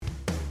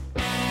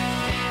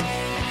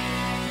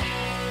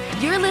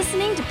You're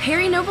listening to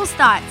Perry Noble's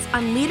thoughts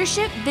on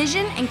leadership,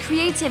 vision, and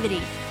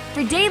creativity.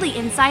 For daily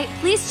insight,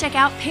 please check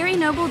out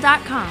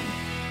perrynoble.com.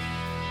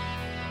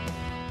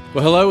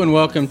 Well, hello and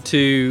welcome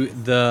to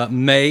the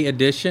May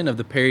edition of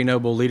the Perry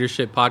Noble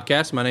Leadership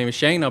Podcast. My name is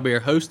Shane. I'll be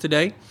your host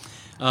today.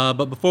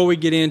 But before we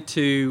get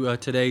into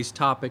today's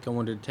topic, I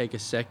wanted to take a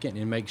second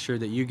and make sure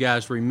that you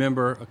guys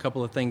remember a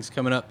couple of things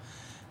coming up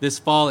this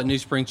fall at New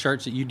Spring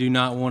Church that you do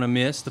not want to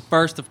miss. The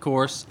first, of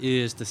course,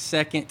 is the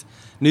second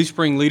New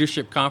Spring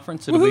Leadership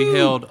Conference. It'll be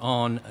held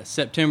on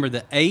September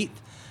the 8th.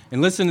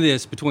 And listen to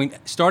this,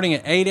 starting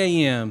at 8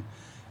 a.m.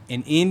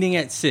 and ending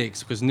at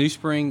 6, because New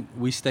Spring,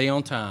 we stay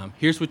on time.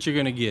 Here's what you're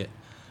going to get.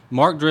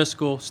 Mark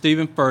Driscoll,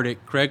 Stephen Furtick,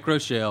 Craig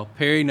Crochelle,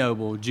 Perry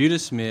Noble, Judah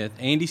Smith,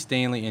 Andy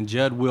Stanley, and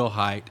Judd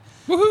Wilhite.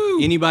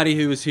 Woohoo! Anybody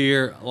who was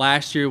here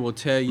last year will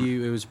tell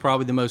you it was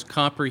probably the most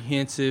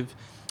comprehensive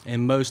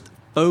and most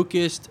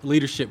focused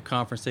leadership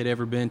conference they'd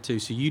ever been to.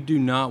 So you do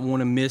not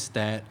want to miss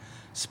that.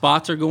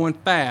 Spots are going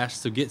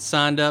fast, so get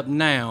signed up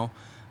now.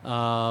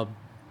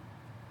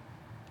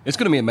 It's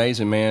going to be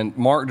amazing, man.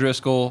 Mark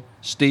Driscoll,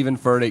 Stephen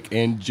Furtick,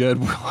 and Judd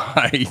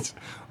Wilhite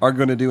are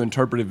going to do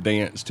interpretive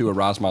dance to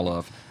Arise My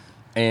Love.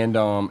 And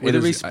will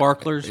there be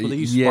sparklers? Will they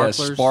use yes,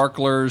 sparklers?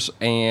 Sparklers,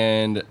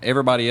 and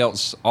everybody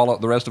else,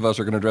 the rest of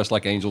us are going to dress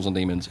like angels and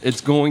demons.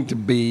 It's going to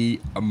be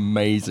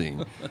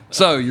amazing.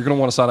 So you're going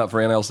to want to sign up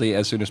for NLC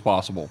as soon as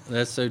possible.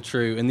 That's so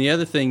true. And the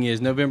other thing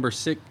is November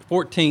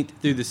 14th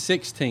through the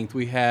 16th,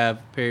 we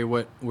have, Perry,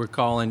 what we're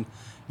calling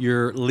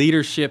your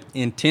Leadership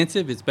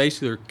Intensive. It's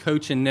basically your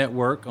coaching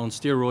network on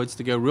steroids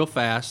to go real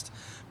fast.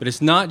 But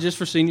it's not just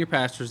for senior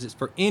pastors, it's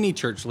for any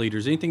church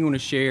leaders. Anything you want to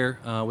share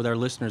with our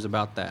listeners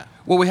about that?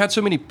 Well, we had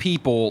so many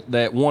people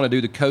that want to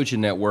do the coaching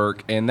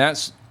network, and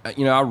that's,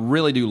 I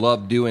really do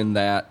love doing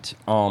that.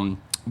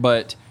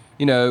 But,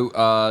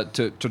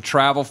 to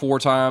travel 4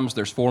 times,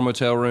 there's 4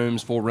 motel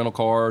rooms, 4 rental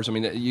cars. I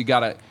mean, you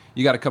gotta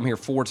come here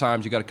 4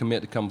 times. You got to commit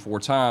to come 4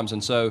 times.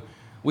 And so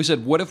we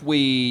said, what if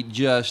we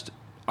just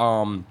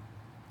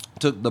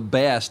took the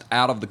best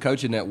out of the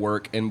coaching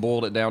network and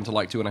boiled it down to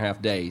like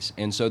 2.5 days.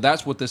 And so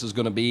that's what this is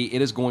going to be.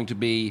 It is going to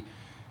be,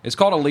 it's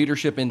called a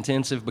leadership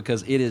intensive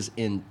because it is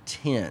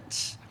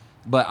intense.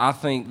 But I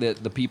think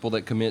that the people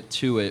that commit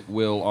to it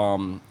will,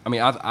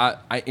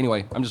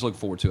 anyway, I'm just looking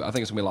forward to it. I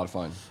think it's going to be a lot of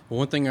fun. Well,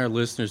 one thing our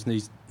listeners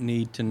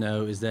need to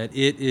know is that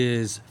it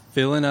is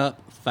filling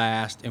up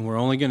fast, and we're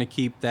only going to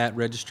keep that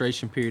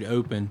registration period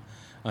open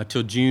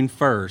till June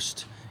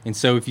 1st. And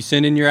so if you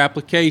send in your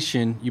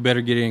application, you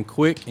better get in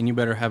quick, and you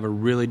better have a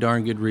really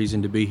darn good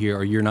reason to be here,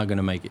 or you're not going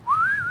to make it.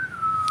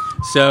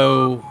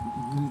 So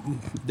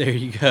there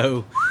you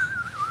go.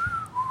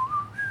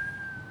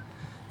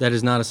 That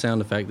is not a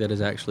sound effect. That is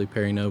actually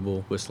Perry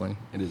Noble whistling.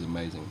 It is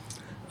amazing.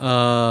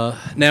 Now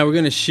we're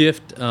going to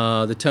shift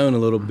the tone a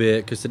little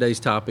bit because today's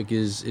topic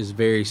is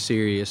very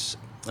serious.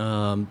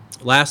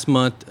 Last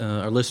month,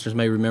 our listeners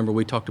may remember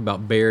we talked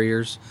about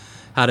barriers,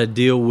 how to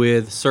deal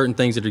with certain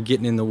things that are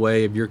getting in the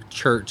way of your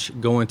church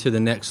going to the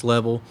next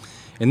level.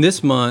 And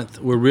this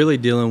month, we're really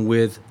dealing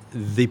with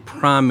the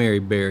primary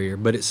barrier,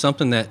 but it's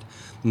something that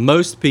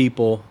most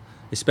people,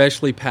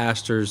 especially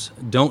pastors,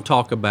 don't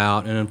talk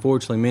about, and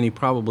unfortunately many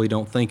probably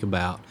don't think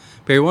about.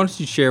 Perry, why don't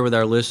you share with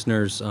our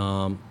listeners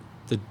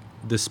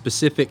the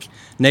specific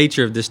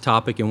nature of this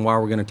topic and why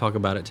we're going to talk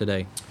about it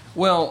today?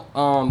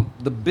 Well,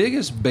 the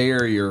biggest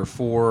barrier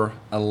for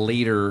a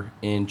leader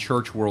in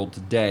church world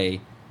today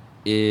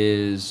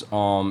is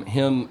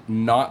him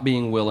not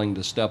being willing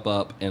to step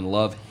up and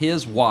love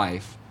his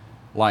wife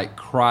like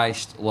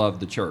Christ loved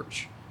the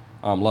church,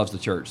 loves the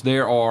church.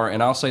 There are,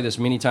 and I'll say this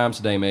many times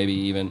today, maybe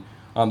even,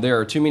 there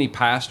are too many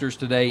pastors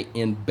today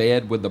in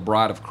bed with the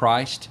bride of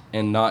Christ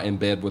and not in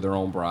bed with their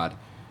own bride.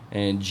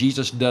 And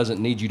Jesus doesn't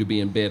need you to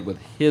be in bed with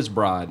his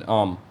bride.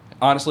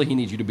 Honestly, he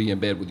needs you to be in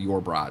bed with your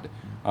bride.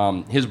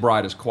 His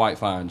bride is quite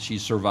fine.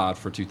 She's survived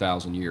for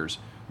 2,000 years.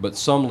 But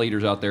some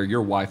leaders out there,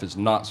 your wife is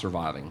not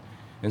surviving.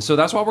 And so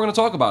that's why we're going to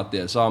talk about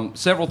this.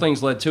 Several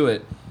things led to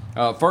it.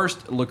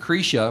 First,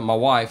 Lucretia, my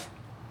wife,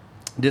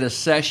 did a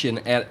session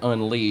at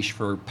Unleash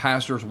for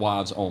pastors'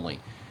 wives only.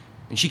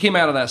 And she came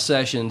out of that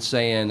session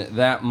saying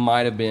that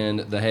might have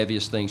been the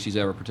heaviest thing she's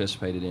ever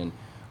participated in.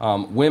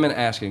 Women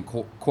asking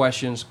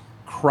questions,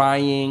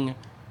 crying,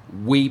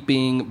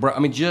 weeping,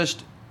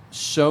 just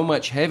so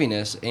much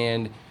heaviness.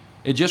 And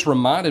it just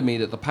reminded me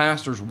that the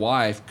pastor's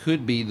wife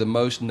could be the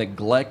most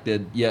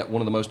neglected, yet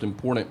one of the most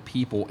important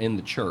people in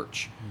the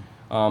church.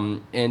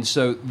 And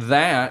so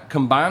that,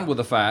 combined with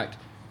the fact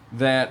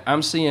that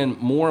I'm seeing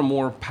more and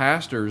more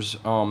pastors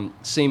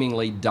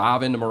seemingly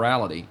dive into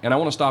morality. And I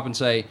want to stop and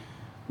say,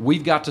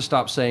 we've got to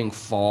stop saying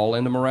fall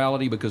into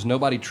morality because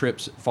nobody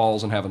trips,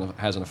 falls, and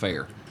has an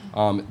affair.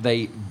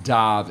 They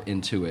dive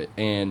into it.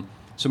 And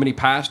so many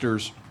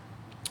pastors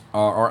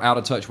are out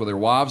of touch with their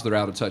wives, they're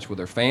out of touch with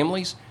their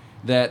families,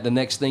 that the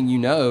next thing you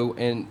know,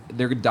 and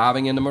they're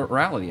diving into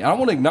morality. And I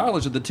want to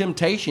acknowledge that the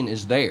temptation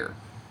is there,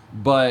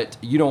 but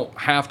you don't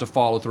have to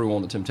follow through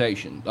on the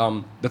temptation.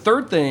 The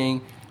third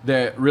thing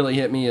that really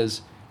hit me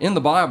is in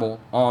the Bible,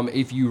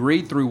 if you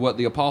read through what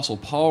the Apostle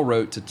Paul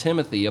wrote to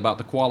Timothy about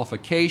the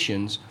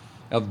qualifications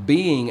of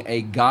being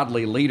a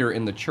godly leader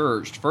in the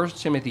church, 1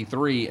 Timothy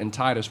 3 and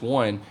Titus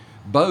 1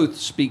 both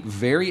speak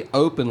very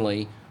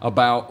openly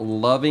about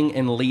loving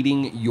and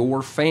leading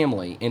your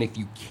family. And if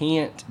you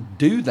can't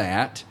do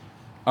that,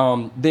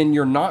 then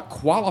you're not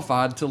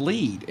qualified to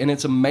lead. And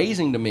it's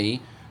amazing to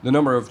me the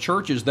number of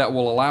churches that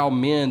will allow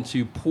men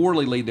to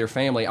poorly lead their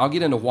family. I'll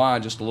get into why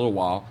in just a little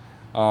while.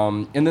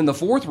 And then the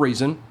fourth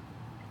reason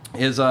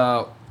is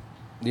the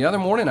other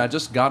morning I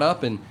just got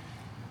up and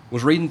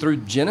was reading through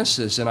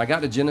Genesis, and I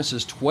got to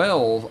Genesis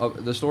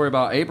 12, the story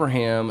about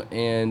Abraham,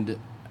 and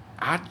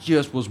I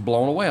just was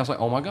blown away. I was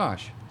like, oh my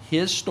gosh,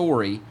 his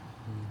story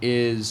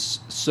is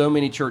so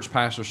many church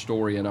pastors'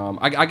 story. And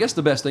I guess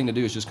the best thing to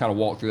do is just kind of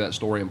walk through that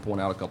story and point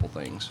out a couple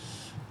things.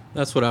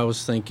 That's what I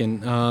was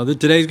thinking.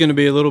 Today's going to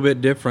be a little bit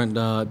different.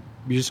 You're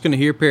just going to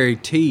hear Perry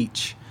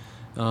teach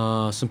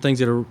some things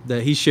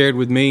that he shared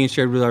with me and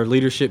shared with our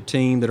leadership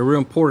team that are real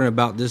important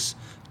about this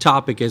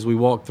topic as we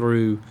walk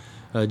through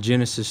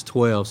Genesis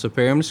 12. So,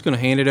 Perry, I'm just going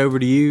to hand it over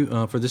to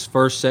you for this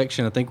first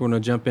section. I think we're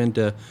going to jump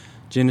into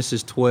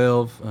Genesis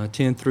 12,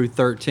 10 through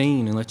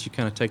 13, and let you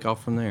kind of take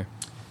off from there.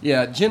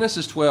 Yeah,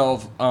 Genesis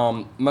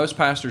 12, most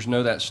pastors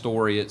know that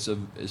story. It's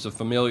a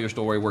familiar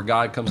story where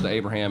God comes to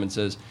Abraham and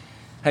says,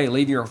 hey,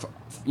 leave your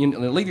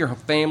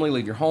family,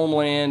 leave your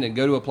homeland, and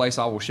go to a place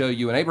I will show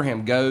you. And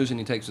Abraham goes, and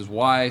he takes his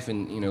wife,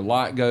 and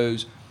Lot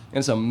goes. And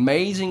it's an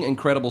amazing,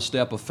 incredible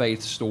step of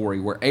faith story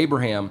where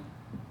Abraham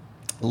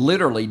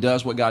literally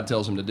does what God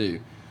tells him to do.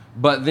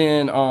 But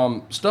then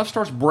stuff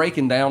starts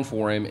breaking down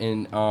for him,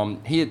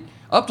 and he had,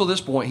 up to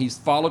this point, he's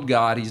followed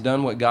God. He's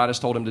done what God has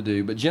told him to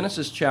do. But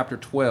Genesis chapter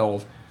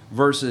 12,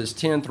 verses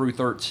 10 through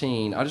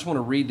 13, I just want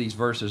to read these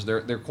verses.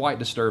 They're quite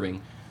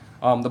disturbing.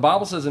 The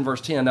Bible says in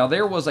verse 10, now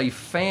there was a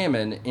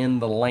famine in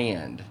the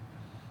land,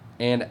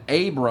 and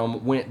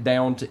Abram went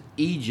down to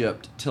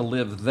Egypt to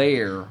live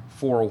there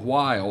for a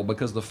while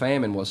because the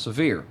famine was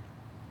severe.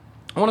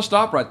 I want to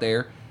stop right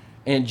there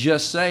and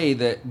just say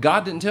that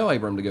God didn't tell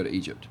Abram to go to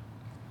Egypt.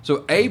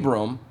 So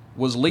Abram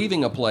was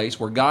leaving a place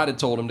where God had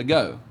told him to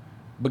go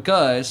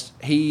because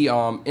he,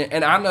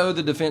 and I know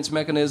the defense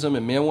mechanism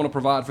and men want to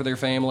provide for their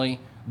family,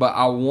 but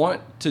I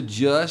want to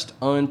just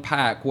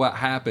unpack what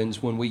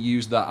happens when we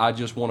use the I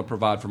just want to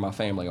provide for my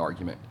family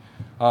argument.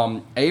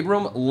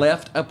 Abram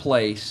left a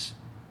place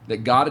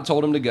that God had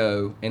told him to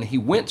go, and he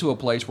went to a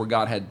place where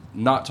God had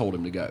not told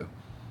him to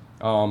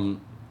go.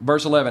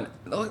 Verse 11,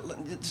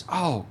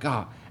 oh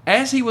God.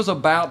 As he was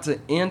about to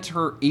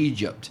enter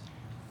Egypt,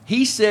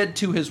 he said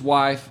to his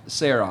wife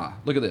Sarai,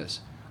 look at this,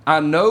 I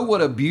know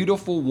what a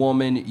beautiful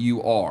woman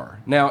you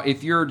are. Now,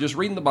 if you're just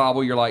reading the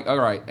Bible, you're like, all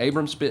right,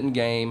 Abram's spitting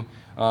game,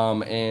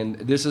 and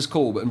this is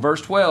cool. But in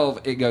verse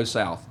 12, it goes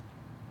south.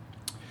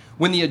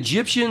 When the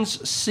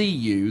Egyptians see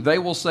you, they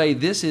will say,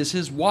 this is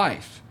his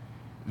wife.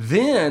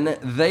 Then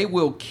they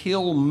will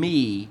kill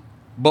me,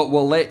 but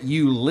will let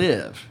you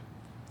live.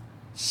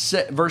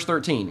 Verse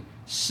 13,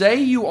 say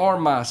you are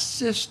my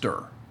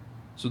sister.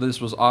 So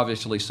this was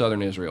obviously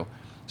southern Israel.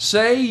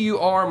 Say you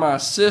are my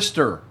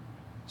sister,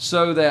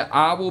 so that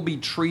I will be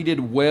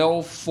treated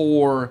well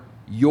for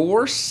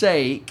your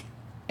sake,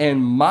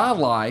 and my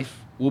life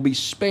will be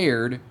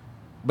spared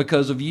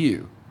because of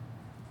you.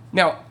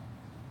 Now,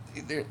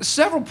 there are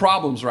several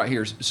problems right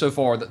here so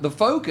far. The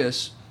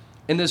focus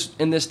in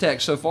this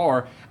text so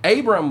far,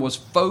 Abram was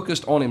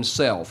focused on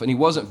himself, and he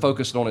wasn't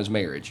focused on his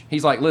marriage.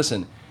 He's like,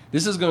 listen,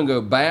 this is going to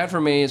go bad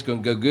for me. It's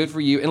going to go good for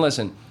you. And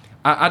listen,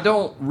 I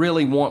don't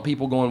really want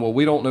people going, well,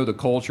 we don't know the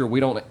culture.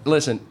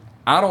 Listen,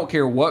 I don't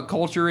care what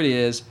culture it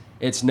is.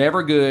 It's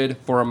never good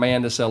for a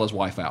man to sell his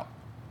wife out.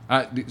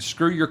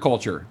 Screw your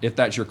culture if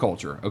that's your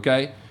culture,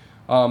 okay?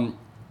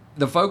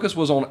 The focus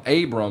was on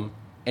Abram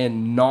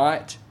and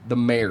not the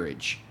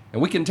marriage. And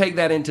we can take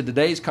that into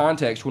today's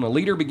context when a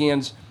leader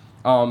begins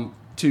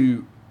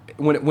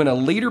when a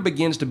leader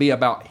begins to be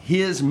about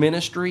his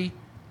ministry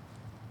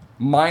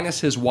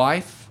minus his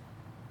wife,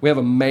 we have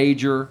a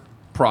major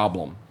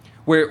problem.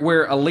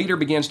 Where a leader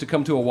begins to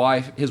come to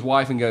his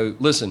wife and go,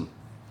 listen,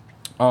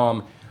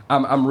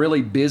 I'm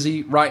really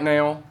busy right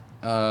now.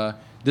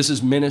 This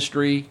is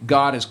ministry.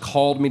 God has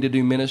called me to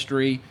do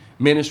ministry.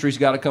 Ministry's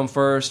got to come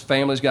first.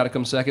 Family's got to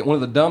come second. One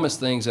of the dumbest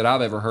things that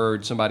I've ever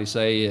heard somebody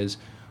say is,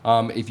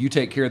 if you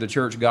take care of the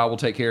church, God will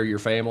take care of your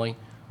family.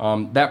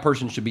 That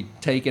person should be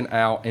taken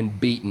out and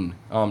beaten.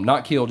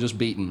 Not killed, just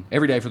beaten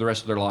every day for the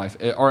rest of their life,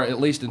 or at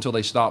least until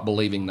they stop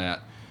believing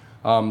that.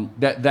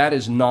 That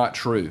is not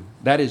true.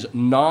 That is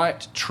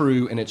not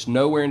true, and it's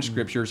nowhere in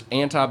Scripture. It's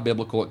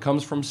anti-biblical. It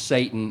comes from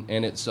Satan,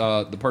 and it's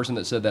the person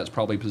that said that's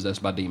probably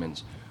possessed by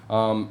demons.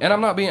 And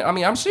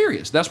I'm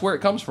serious. That's where it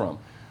comes from.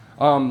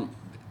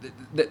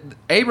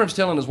 Abram's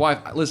telling his wife,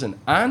 listen,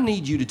 I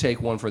need you to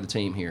take one for the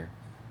team here.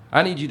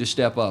 I need you to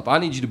step up. I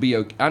need you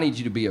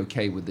to be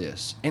okay with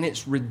this. And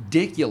it's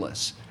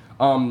ridiculous.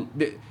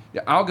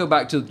 I'll go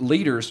back to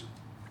leaders.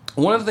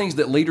 one of the things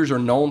that leaders are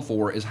known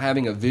for is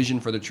having a vision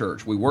for the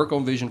church. We work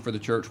on vision for the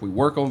church. We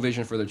work on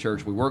vision for the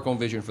church. We work on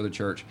vision for the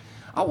church.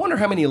 I wonder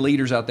how many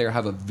leaders out there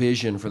have a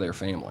vision for their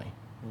family.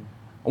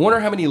 I wonder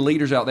how many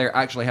leaders out there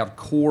actually have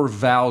core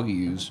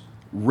values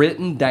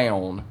written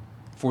down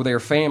for their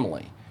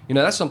family. You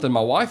know, that's something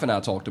my wife and I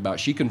talked about.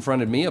 She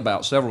confronted me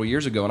about several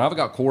years ago, and I've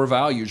got core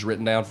values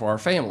written down for our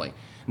family.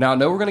 Now, I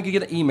know we're going to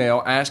get an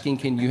email asking,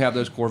 can you have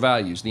those core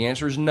values? The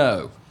answer is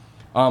no.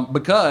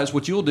 Because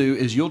what you'll do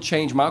is you'll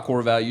change my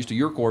core values to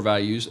your core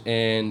values,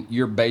 and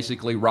you're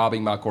basically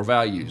robbing my core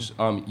values.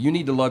 You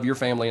need to love your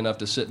family enough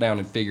to sit down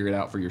and figure it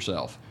out for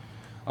yourself.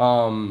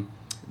 Going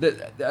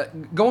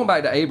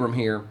back to Abram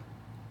here,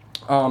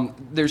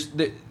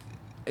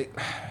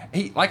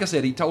 like I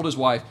said, he told his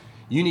wife,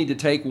 you need to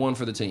take one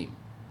for the team.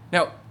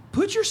 Now,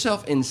 put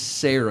yourself in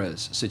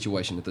Sarah's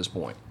situation at this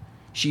point.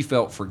 She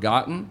felt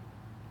forgotten.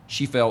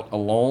 She felt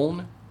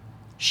alone.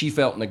 She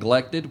felt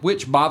neglected,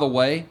 which, by the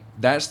way,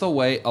 that's the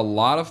way a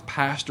lot of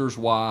pastors'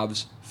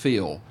 wives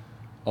feel.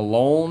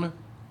 Alone,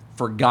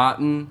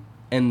 forgotten,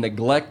 and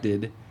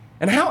neglected.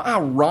 And how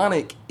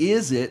ironic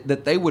is it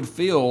that they would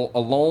feel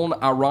alone,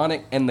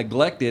 ironic, and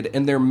neglected,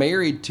 and they're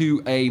married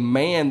to a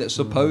man that's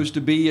supposed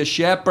to be a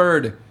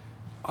shepherd?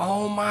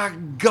 Oh my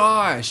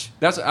gosh!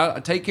 That's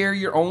take care of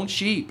your own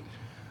sheep.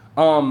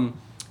 And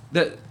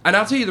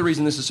I'll tell you the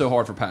reason this is so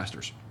hard for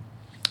pastors.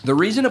 The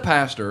reason a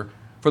pastor,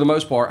 for the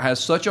most part,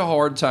 has such a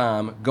hard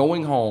time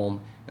going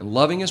home and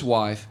loving his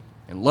wife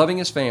and loving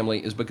his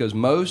family is because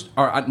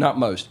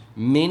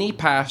many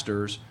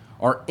pastors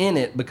are in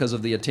it because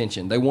of the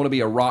attention. They want to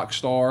be a rock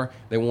star.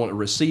 They want to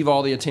receive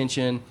all the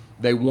attention.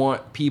 They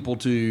want people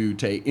to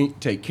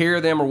take care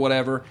of them or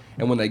whatever.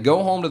 And when they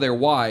go home to their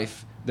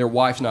wife's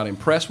not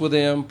impressed with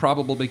them,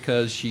 probably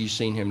because she's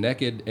seen him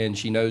naked and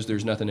she knows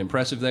there's nothing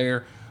impressive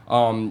there.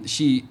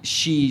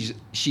 She's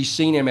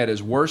seen him at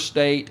his worst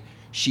state.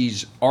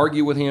 She's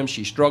argued with him.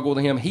 She's struggled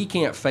with him. He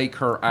can't fake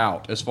her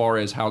out as far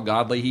as how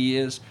godly he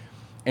is.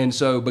 And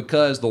so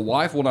because the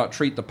wife will not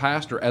treat the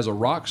pastor as a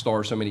rock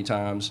star so many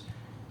times,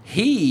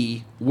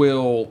 he'll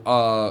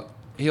go,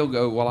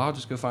 well, I'll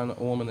just go find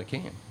a woman that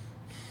can.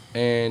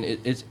 And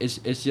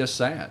it's just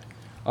sad.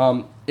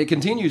 It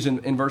continues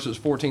in verses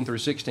 14 through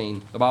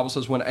 16. The Bible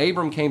says, when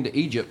Abram came to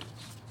Egypt,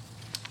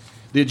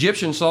 the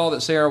Egyptians saw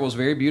that Sarah was a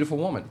very beautiful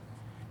woman.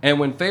 And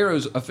when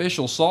Pharaoh's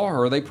officials saw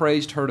her, they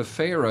praised her to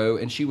Pharaoh,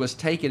 and she was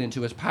taken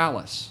into his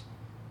palace.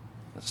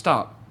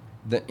 Stop.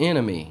 The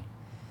enemy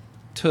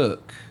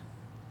took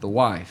the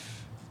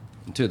wife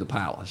into the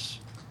palace.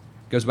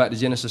 Goes back to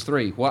Genesis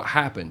 3. What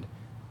happened?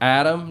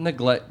 Adam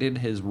neglected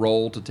his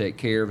role to take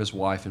care of his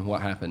wife, and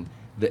what happened?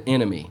 The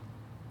enemy.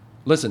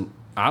 Listen,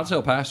 I'll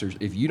tell pastors,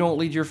 if you don't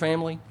lead your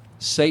family,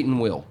 Satan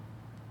will.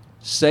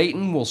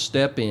 Satan will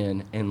step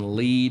in and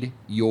lead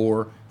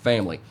your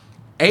family.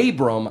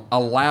 Abram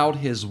allowed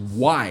his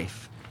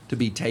wife to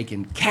be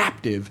taken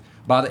captive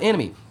by the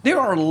enemy. There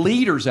are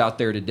leaders out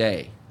there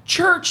today,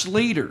 church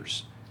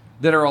leaders,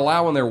 that are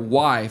allowing their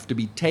wife to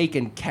be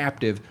taken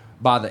captive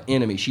by the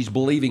enemy. She's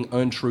believing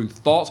untrue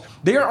thoughts.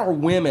 There are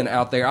women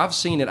out there, I've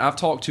seen it, I've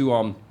talked to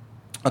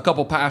a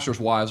couple pastors'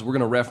 wives, we're going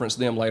to reference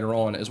them later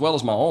on, as well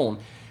as my own,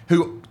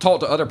 who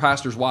talk to other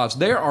pastors' wives.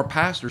 There are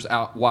pastors'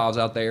 wives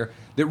out there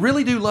that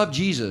really do love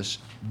Jesus,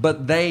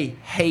 but they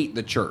hate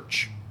the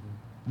church.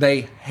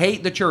 They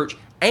hate the church,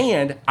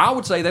 and I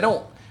would say they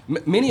don't.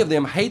 Many of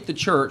them hate the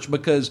church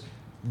because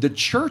the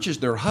church is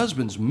their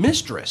husband's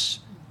mistress,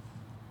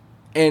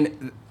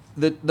 and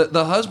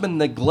the husband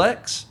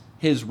neglects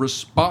his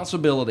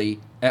responsibility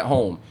at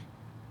home.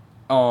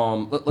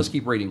 Let's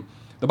keep reading.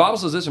 The Bible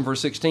says this in verse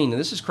 16, and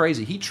this is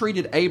crazy. He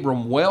treated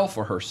Abram well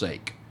for her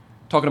sake,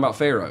 talking about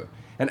Pharaoh.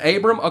 And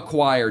Abram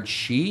acquired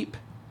sheep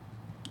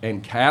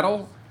and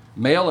cattle,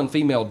 male and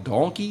female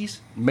donkeys,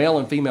 male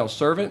and female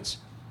servants,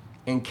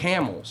 and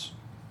camels.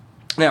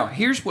 Now,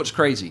 here's what's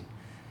crazy.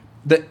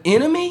 The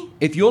enemy,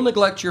 if you'll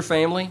neglect your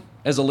family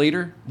as a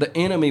leader, the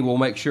enemy will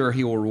make sure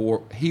he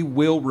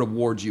will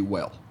reward you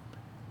well.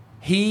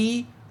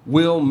 He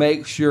will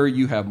make sure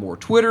you have more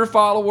Twitter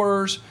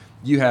followers,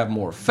 you have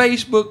more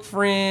Facebook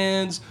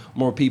friends,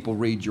 more people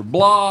read your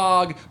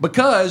blog,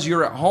 because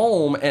you're at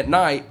home at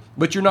night,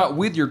 but you're not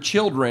with your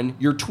children,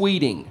 you're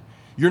tweeting.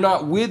 You're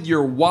not with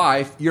your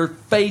wife, you're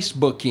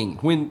Facebooking.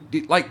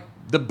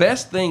 The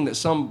best thing that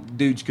some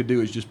dudes could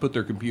do is just put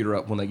their computer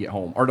up when they get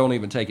home, or don't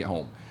even take it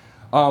home.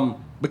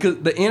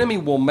 Because the enemy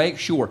will make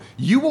sure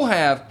you will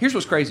have, here's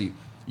what's crazy,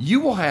 you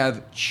will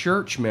have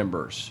church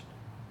members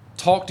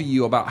talk to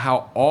you about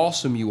how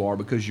awesome you are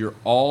because you're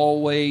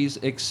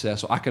always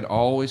accessible. I can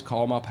always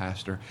call my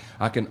pastor.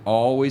 I can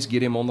always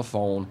get him on the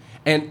phone.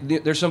 And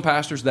there's some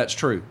pastors that's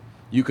true.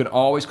 You can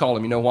always call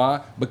him. You know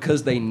why?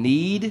 Because they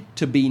need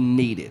to be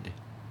needed.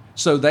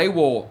 So they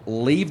will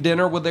leave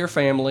dinner with their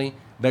family.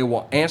 They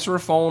will answer a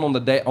phone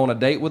on a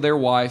date with their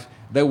wife.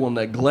 They will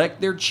neglect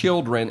their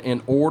children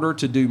in order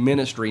to do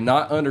ministry,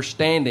 not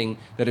understanding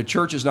that a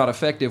church is not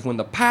effective when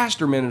the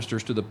pastor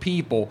ministers to the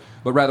people,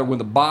 but rather when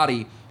the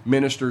body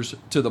ministers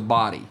to the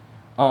body.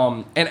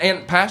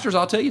 And pastors,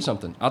 I'll tell you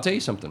something.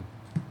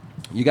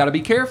 You got to be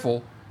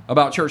careful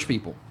about church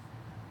people.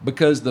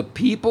 Because the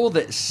people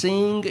that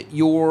sing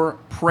your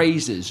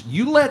praises,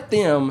 you let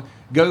them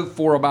go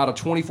for about a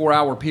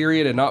 24-hour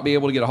period and not be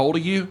able to get a hold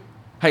of you.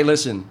 Hey,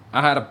 listen,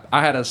 I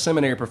had a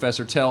seminary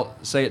professor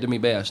say it to me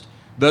best.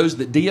 Those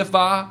that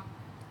deify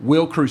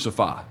will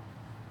crucify.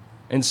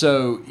 And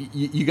so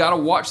you got to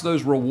watch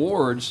those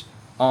rewards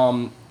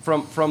from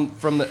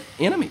the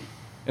enemy.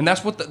 And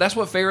that's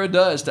what Pharaoh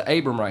does to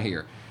Abram right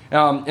here.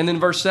 And then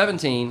verse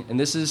 17, and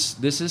this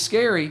is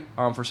scary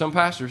for some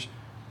pastors.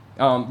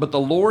 But the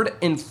Lord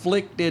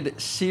inflicted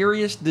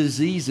serious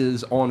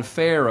diseases on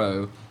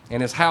Pharaoh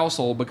and his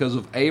household because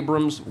of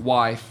Abram's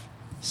wife,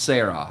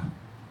 Sarah.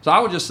 So I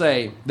would just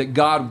say that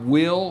God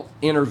will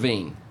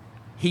intervene.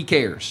 He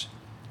cares.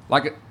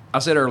 Like I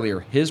said earlier,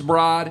 his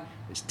bride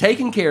is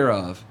taken care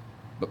of.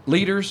 But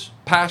leaders,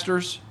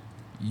 pastors,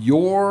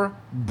 your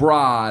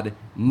bride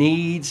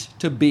needs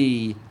to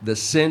be the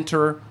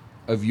center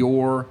of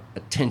your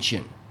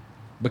attention.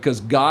 Because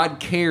God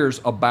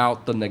cares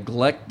about the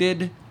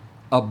neglected,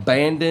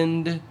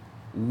 abandoned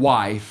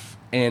wife,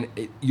 and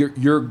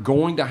you're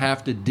going to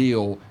have to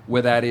deal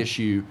with that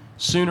issue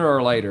sooner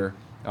or later.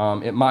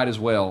 It might as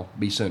well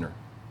be sooner.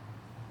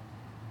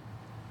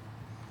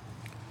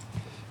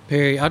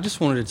 Perry, I just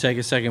wanted to take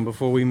a second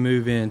before we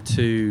move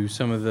into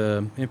some of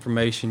the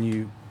information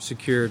you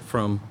secured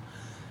from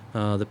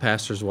the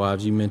pastors'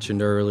 wives you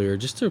mentioned earlier.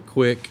 Just a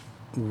quick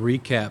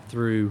recap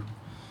through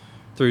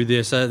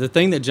this. The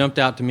thing that jumped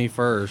out to me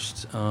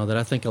first that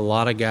I think a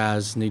lot of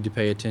guys need to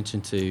pay attention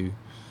to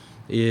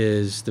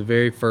is the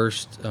very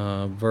first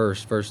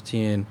verse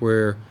 10,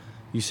 where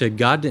you said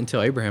God didn't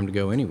tell Abraham to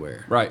go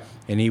anywhere. Right.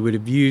 And he would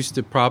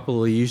have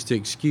probably used the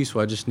excuse,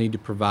 well, I just need to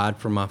provide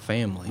for my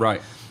family.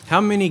 Right. How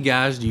many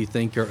guys do you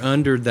think are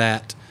under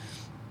that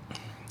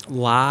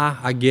lie,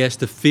 I guess,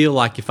 to feel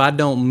like if I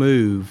don't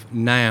move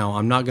now,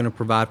 I'm not going to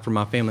provide for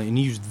my family, and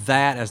use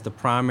that as the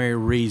primary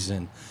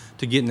reason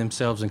to getting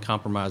themselves in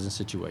compromising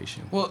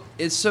situations? Well,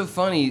 it's so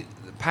funny.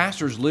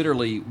 Pastors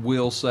literally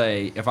will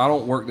say, if I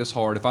don't work this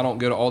hard, if I don't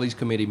go to all these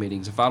committee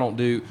meetings, if I don't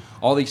do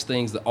all these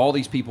things that all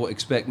these people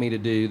expect me to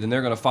do, then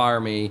they're going to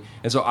fire me.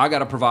 And so I got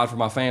to provide for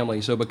my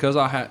family. So because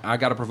I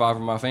got to provide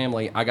for my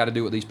family, I got to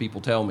do what these people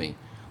tell me.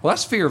 Well,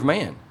 that's fear of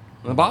man.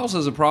 And the Bible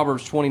says in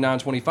Proverbs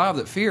 29:25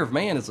 that fear of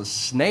man is a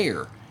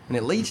snare and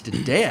it leads to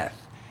death.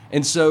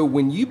 And so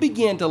when you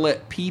begin to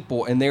let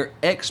people and their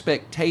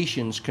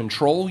expectations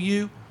control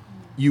you,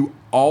 you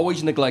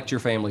always neglect your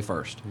family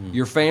first.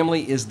 Your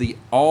family is the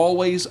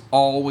always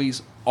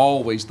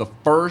the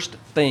first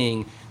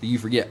thing that you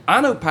forget. I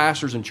know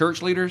pastors and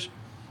church leaders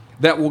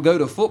that will go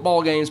to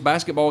football games,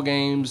 basketball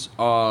games,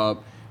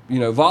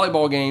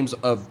 volleyball games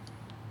of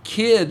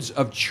kids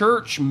of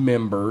church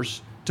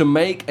members to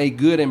make a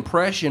good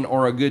impression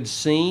or a good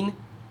scene,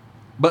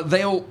 but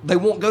they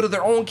won't go to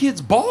their own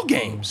kids' ball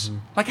games. Mm-hmm.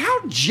 Like,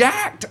 how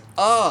jacked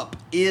up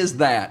is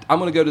that? I'm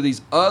going to go to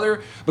these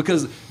other,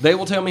 because they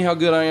will tell me how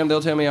good I am,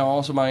 they'll tell me how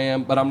awesome I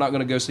am, but I'm not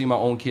going to go see my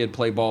own kid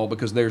play ball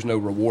because there's no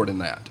reward in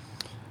that.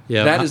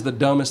 Yeah, that is the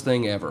dumbest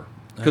thing ever.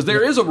 Because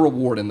there is a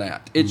reward in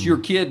that. It's your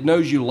kid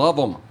knows you love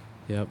them.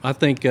 Yeah, I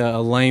think a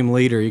lame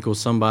leader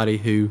equals somebody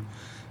who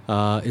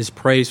is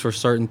praised for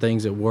certain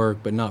things at work,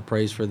 but not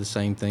praised for the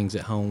same things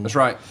at home. That's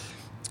right.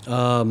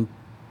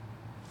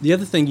 The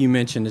other thing you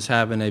mentioned is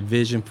having a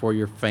vision for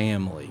your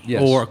family,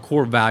 yes, or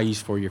core values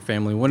for your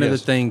family. One of the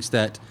things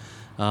that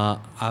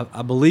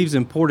I believe is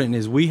important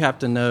is we have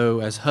to know,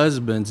 as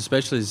husbands,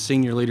 especially as a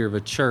senior leader of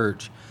a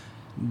church,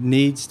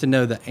 needs to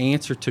know the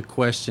answer to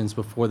questions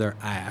before they're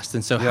asked.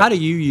 And so how do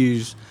you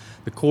use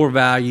the core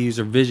values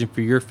or vision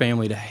for your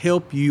family to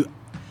help you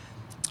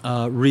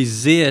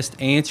resist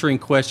answering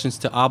questions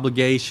to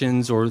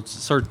obligations or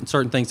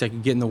certain things that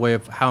could get in the way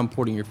of how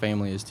important your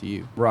family is to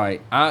you? Right.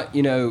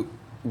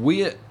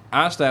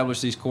 I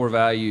established these core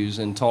values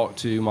and talked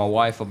to my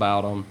wife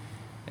about them,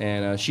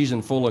 and she's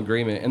in full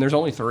agreement. And there's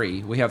only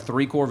 3. We have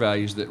 3 core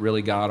values that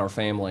really guide our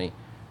family,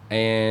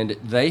 and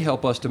they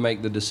help us to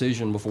make the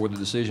decision before the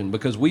decision,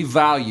 because we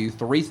value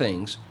 3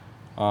 things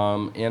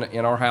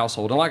in our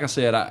household. And like I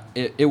said,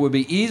 it would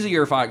be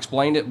easier if I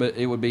explained it, but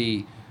it would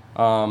be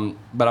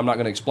but I'm not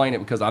going to explain it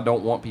because I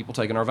don't want people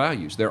taking our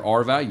values. They're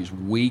our values.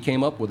 We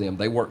came up with them.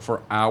 They work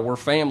for our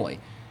family.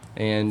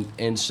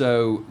 And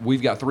so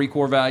we've got 3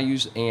 core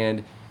values,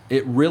 and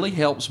it really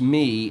helps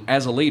me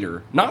as a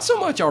leader. Not so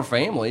much our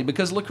family,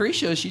 because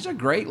Lucretia, she's a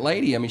great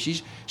lady. I mean,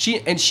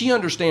 she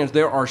understands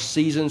there are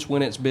seasons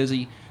when it's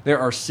busy. There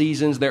are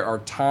seasons, there are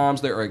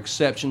times, there are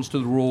exceptions to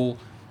the rule.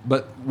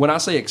 But when I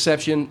say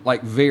exception,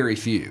 like very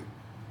few.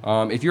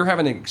 If you're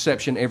having an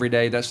exception every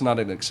day, that's not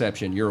an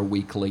exception. You're a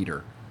weak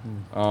leader.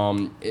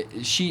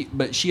 She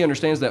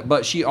understands that,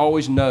 but she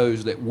always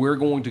knows that we're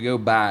going to go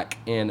back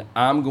and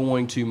I'm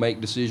going to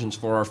make decisions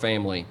for our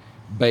family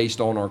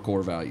based on our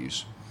core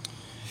values.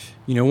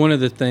 You know, one of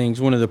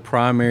the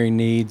primary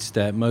needs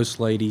that most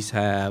ladies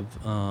have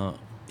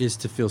is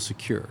to feel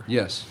secure.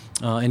 Yes.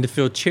 And to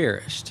feel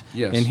cherished.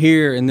 Yes. And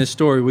here in this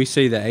story, we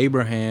see that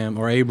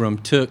Abram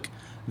took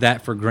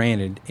that for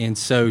granted. And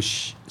so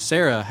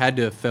Sarah had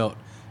to have felt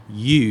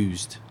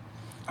used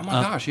Oh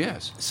my gosh,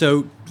 yes.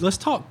 So let's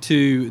talk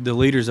to the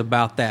leaders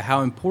about that.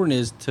 How important it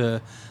is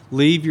to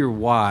leave your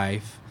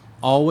wife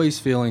always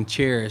feeling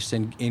cherished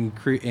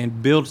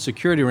and build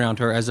security around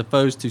her, as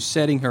opposed to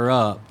setting her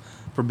up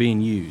for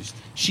being used.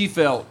 She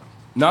felt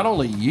not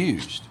only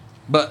used,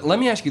 but let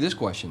me ask you this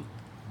question.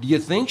 Do you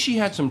think she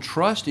had some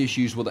trust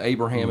issues with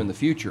Abraham in the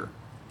future?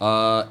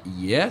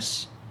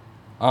 Yes.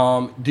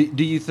 Do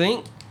you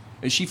think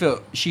she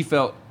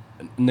felt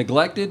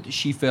neglected?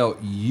 She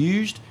felt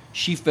used?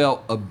 She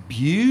felt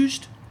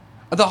abused?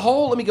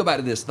 Let me go back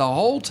to this. The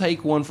whole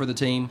take one for the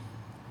team.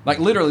 Like,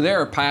 literally,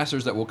 there are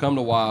pastors that will come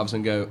to wives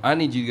and go, I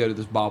need you to go to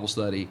this Bible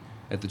study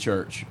at the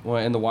church. Well,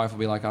 and the wife will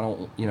be like,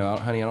 honey,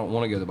 I don't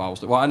want to go to the Bible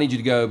study. Well, I need you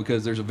to go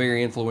because there's a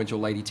very influential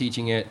lady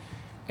teaching it,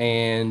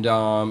 and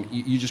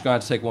you just going to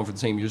have to take one for the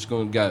team. You're just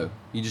going to go.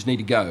 You just need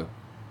to go.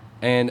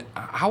 And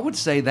I would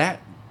say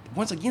that,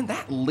 once again,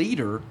 that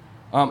leader,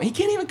 he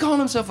can't even call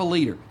himself a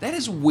leader. That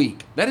is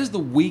weak. That is the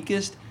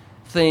weakest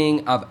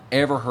thing I've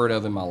ever heard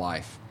of in my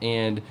life.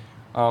 And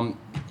a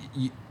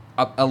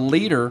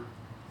leader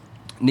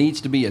needs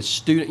to be a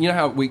student. You know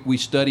how we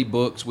study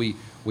books, we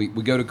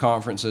go to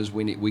conferences,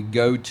 we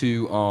go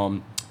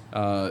to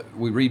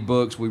we read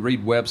books, we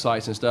read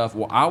websites and stuff.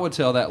 Well, I would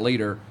tell that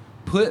leader,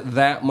 put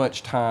that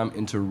much time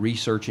into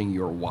researching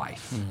your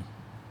wife.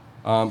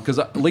 Because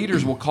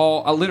leaders will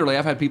call. Literally,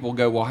 I've had people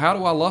go, well, how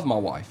do I love my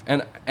wife?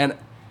 And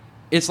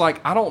it's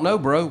like, I don't know,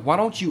 bro. Why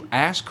don't you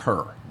ask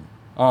her?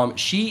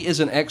 She is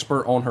an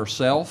expert on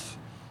herself,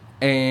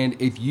 and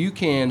if you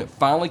can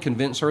finally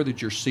convince her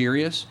that you're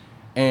serious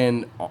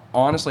and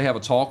honestly have a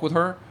talk with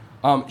her,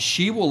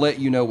 she will let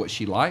you know what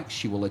she likes.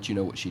 She will let you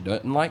know what she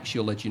doesn't like.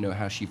 She'll let you know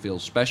how she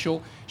feels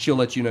special. She'll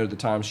let you know the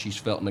times she's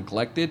felt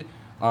neglected.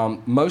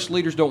 Most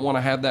leaders don't want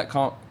to have that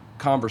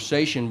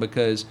conversation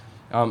because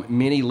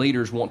many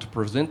leaders want to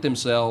present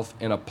themselves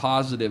in a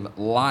positive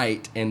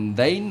light, and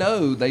they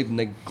know they've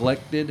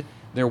neglected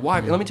their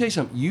wife. And let me tell you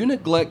something. You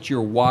neglect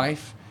your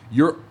wife,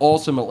 you're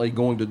ultimately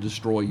going to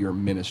destroy your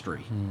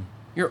ministry.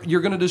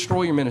 You're going to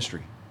destroy your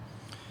ministry.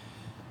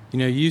 You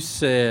know, you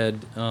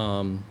said,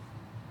 or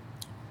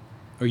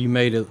you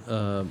made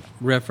a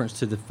reference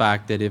to the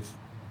fact that if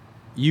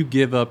you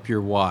give up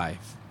your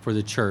wife for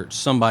the church,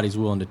 somebody's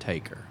willing to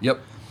take her. Yep.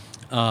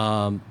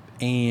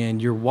 And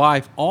your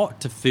wife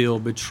ought to feel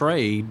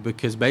betrayed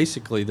because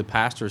basically the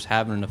pastor's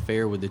having an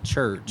affair with the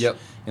church. Yep.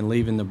 And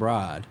leaving the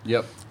bride.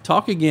 Yep.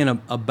 Talk again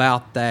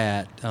about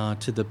that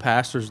to the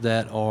pastors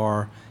that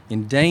are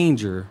in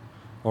danger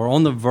or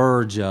on the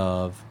verge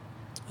of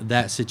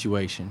that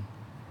situation.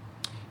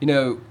 You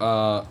know,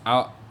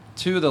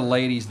 two of the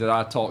ladies that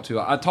I talked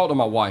to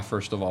my wife,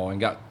 first of all, and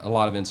got a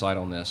lot of insight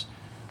on this.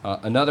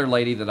 Another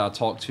lady that I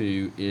talked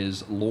to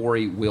is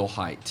Lori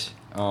Wilhite.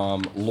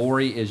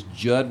 Lori is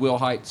Judd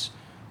Wilhite's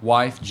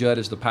wife. Judd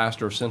is the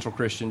pastor of Central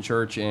Christian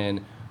Church in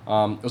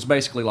it was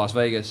basically Las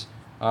Vegas.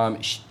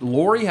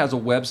 Lori has a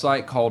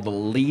website called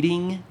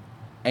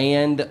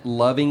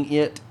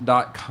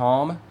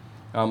leadingandlovingit.com.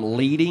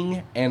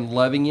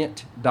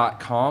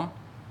 Leadingandlovingit.com.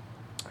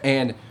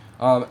 And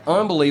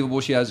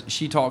unbelievable.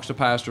 She talks to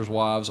pastors'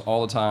 wives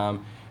all the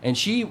time. And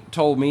she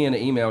told me in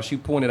an email, she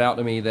pointed out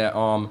to me that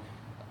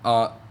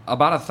about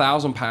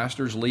 1,000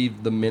 pastors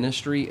leave the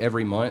ministry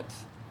every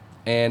month.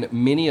 And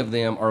many of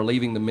them are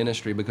leaving the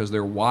ministry because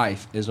their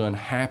wife is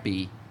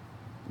unhappy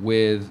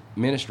with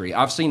ministry.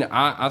 I've seen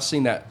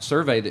that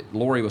survey that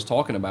Lori was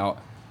talking about,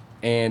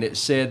 and it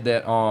said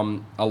that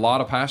a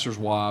lot of pastors'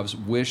 wives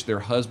wish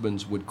their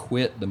husbands would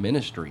quit the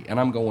ministry. And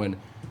I'm going,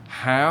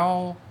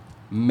 how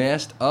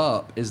messed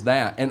up is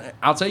that? And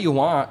I'll tell you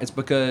why. It's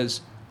because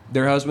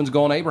their husband's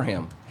gone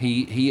Abraham.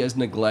 He has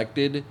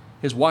neglected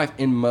his wife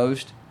in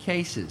most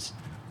cases.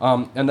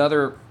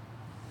 Another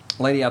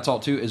lady I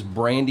talked to is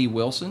Brandy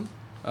Wilson.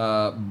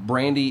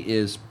 Brandy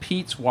is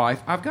Pete's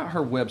wife. I've got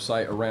her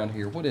website around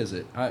here. What is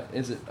it?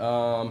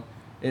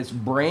 It's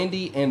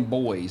Brandy and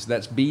Boys.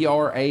 That's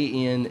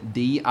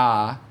Brandi,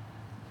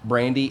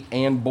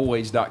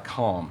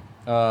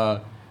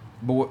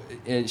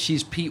 brandyandboys.com.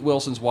 She's Pete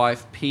Wilson's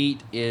wife.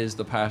 Pete is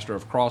the pastor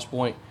of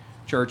Crosspoint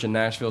Church in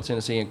Nashville,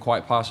 Tennessee, and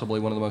quite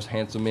possibly one of the most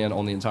handsome men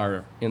on the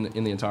entire in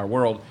the entire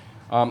world.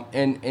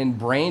 And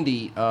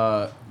Brandy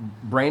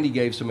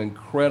gave some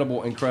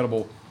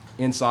incredible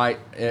insight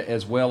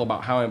as well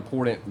about how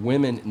important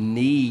women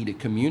need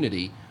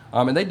community.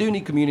 And they do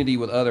need community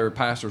with other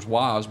pastors'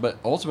 wives, but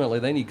ultimately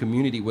they need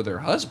community with their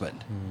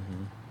husband.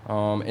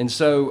 Mm-hmm. And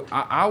so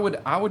I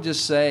would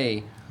just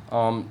say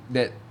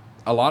that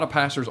a lot of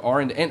pastors are,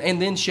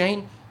 and then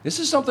Shane, this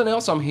is something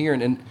else I'm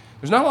hearing, and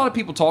there's not a lot of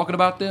people talking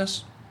about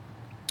this,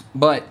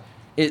 but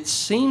it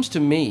seems to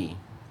me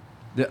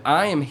that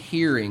I am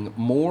hearing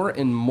more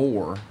and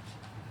more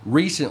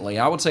recently,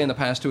 I would say in the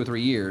past 2 or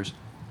 3 years,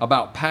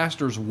 about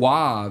pastors'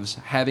 wives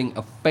having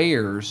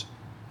affairs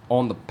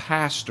on the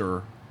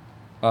pastor.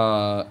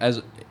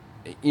 As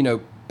you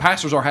know,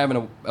 pastors are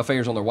having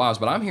affairs on their wives,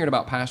 but I'm hearing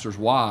about pastors'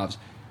 wives,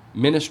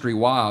 ministry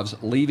wives,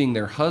 leaving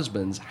their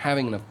husbands,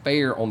 having an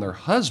affair on their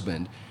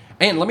husband.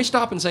 And let me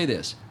stop and say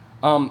this.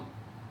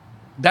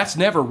 that's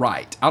never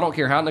right. I don't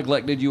care how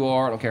neglected you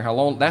are. I don't care how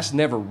long. That's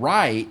never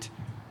right.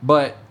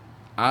 But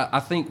I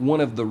think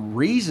one of the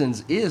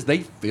reasons is they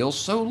feel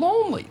so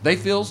lonely. They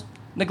feel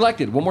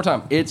neglected. One more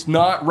time. It's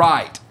not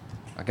right.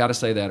 I got to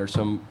say that, or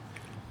some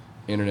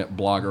internet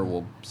blogger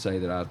will say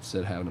that I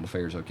said having an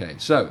affair is okay.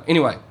 So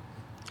anyway,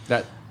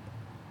 that's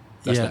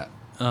that.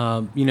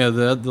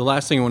 The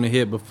last thing I want to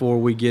hit before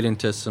we get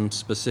into some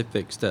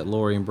specifics that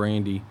Lori and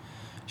Brandy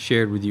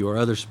shared with you, or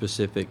other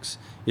specifics,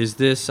 is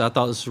this. I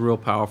thought this was a real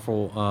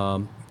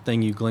powerful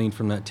thing you gleaned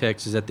from that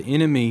text, is that the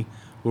enemy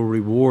will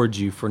reward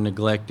you for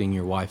neglecting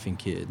your wife and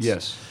kids.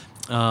 Yes.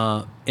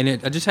 I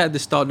just had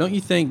this thought. Don't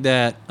you think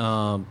that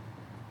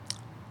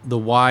the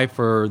wife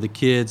or the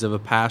kids of a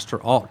pastor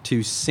ought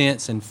to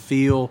sense and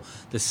feel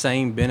the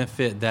same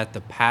benefit that the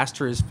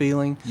pastor is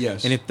feeling?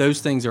 Yes. And if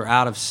those things are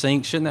out of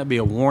sync, shouldn't that be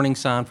a warning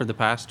sign for the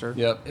pastor?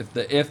 Yep.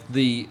 If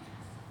the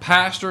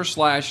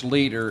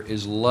pastor/leader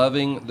is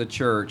loving the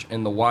church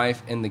and the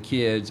wife and the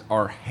kids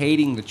are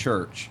hating the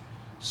church,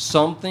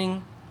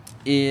 something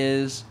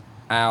is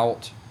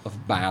out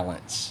of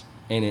balance,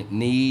 and it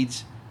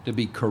needs to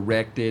be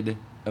corrected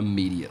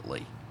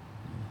immediately.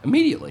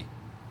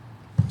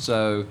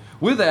 So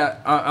with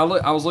that,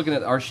 I was looking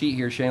at our sheet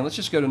here, Shane. Let's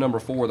just go to number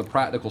 4, the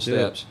practical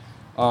steps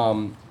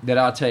that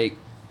I take.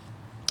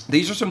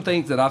 These are some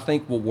things that I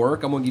think will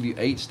work. I'm going to give you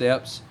 8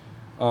 steps,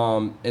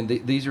 and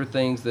these are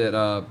things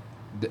that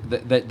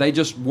they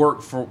just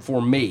work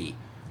for me.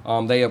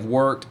 They have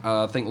worked.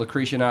 I think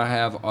Lucretia and I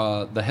have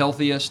the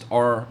healthiest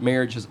our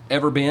marriage has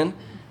ever been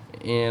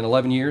in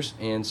 11 years.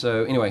 And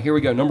so anyway, here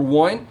we go. Number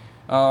 1,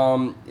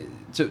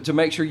 to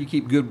make sure you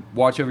keep good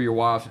watch over your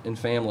wife and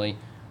family.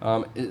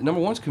 Number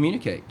 1 is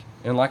communicate.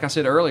 And like I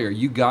said earlier,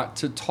 you got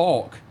to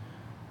talk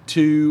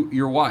to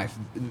your wife.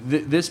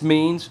 This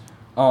means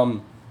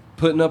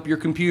putting up your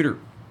computer,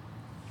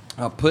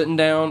 putting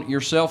down your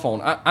cell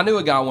phone. I knew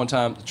a guy one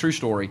time, true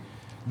story,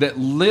 that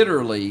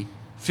literally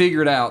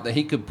figured out that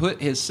he could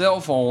put his cell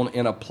phone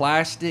in a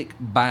plastic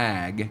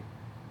bag,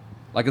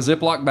 like a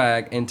Ziploc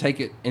bag, and take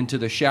it into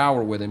the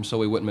shower with him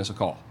so he wouldn't miss a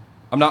call.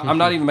 I'm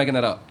not even making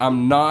that up.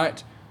 I'm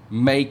not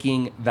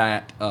making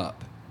that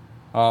up.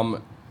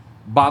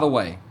 By the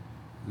way,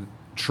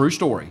 true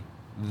story,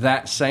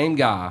 that same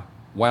guy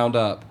wound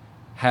up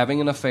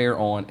having an affair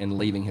on and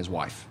leaving his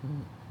wife.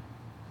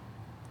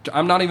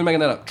 I'm not even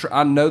making that up.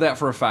 I know that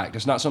for a fact.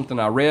 It's not something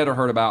I read or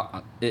heard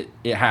about. It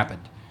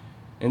happened.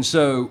 And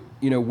so,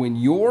 when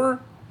you're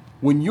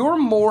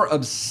more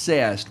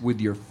obsessed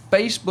with your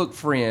Facebook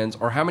friends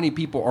or how many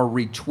people are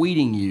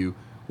retweeting you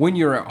when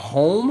you're at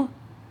home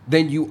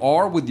than you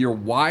are with your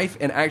wife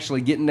and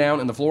actually getting down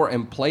on the floor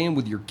and playing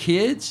with your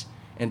kids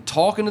and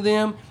talking to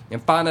them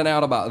and finding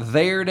out about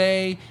their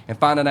day and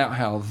finding out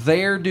how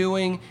they're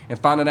doing and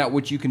finding out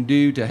what you can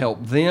do to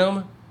help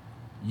them,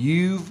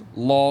 you've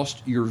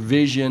lost your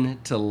vision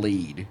to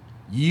lead.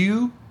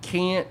 You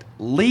can't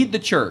lead the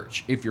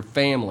church if your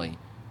family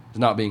is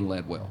not being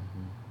led well.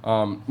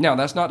 Now,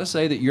 that's not to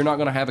say that you're not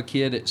going to have a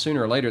kid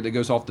sooner or later that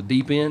goes off the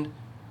deep end,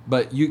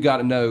 but you got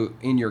to know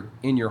in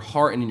your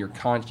heart and in your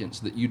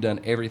conscience that you've done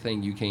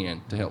everything you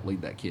can to help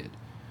lead that kid.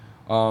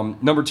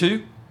 Number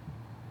 2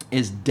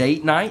 is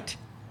date night.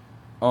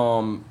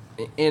 And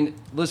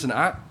listen,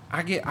 I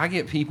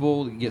get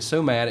people that get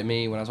so mad at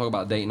me when I talk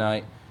about date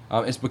night.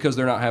 It's because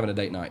they're not having a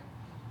date night.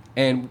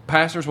 And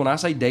pastors, when I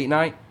say date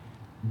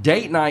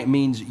night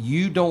means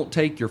you don't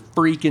take your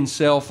freaking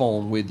cell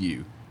phone with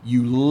you.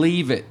 You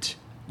leave it.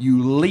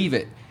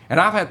 And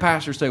I've had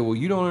pastors say, well,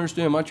 you don't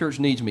understand, my church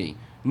needs me.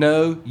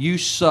 No, you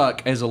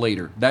suck as a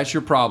leader. That's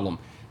your problem.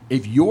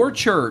 If your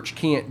church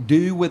can't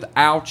do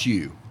without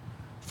you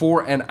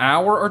for an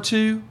hour or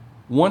 2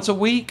 once a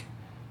week,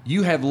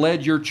 you have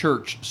led your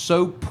church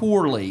so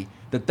poorly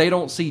that they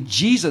don't see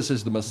Jesus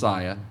as the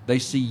Messiah. They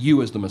see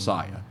you as the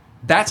Messiah.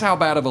 That's how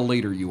bad of a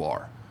leader you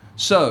are.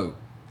 So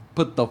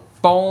put the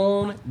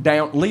phone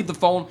down. Leave the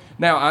phone.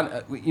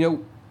 Now,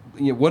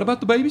 what about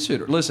the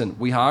babysitter? Listen,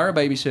 we hire a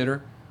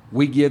babysitter.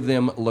 We give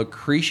them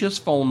Lucretia's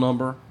phone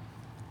number.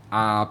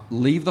 I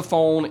leave the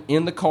phone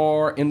in the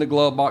car, in the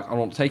glove box. I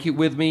don't take it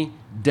with me.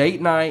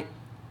 Date night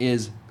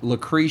is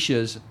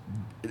Lucretia's.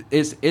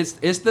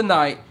 It's the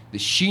night that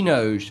she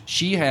knows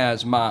she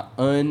has my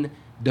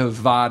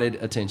undivided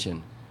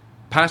attention.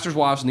 Pastors'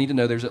 wives need to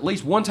know there's at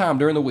least one time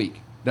during the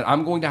week that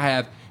I'm going to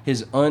have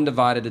his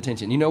undivided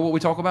attention. You know what we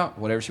talk about?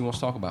 Whatever she wants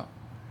to talk about.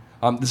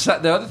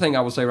 The other thing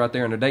I would say right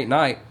there in a date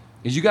night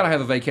is you got to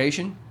have a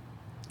vacation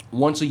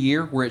once a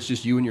year where it's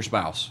just you and your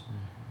spouse.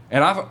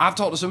 And I've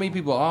talked to so many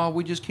people,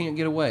 we just can't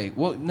get away.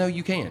 Well, no,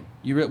 you can.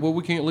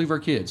 We can't leave our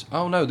kids.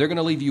 Oh, no, they're going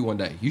to leave you one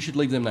day. You should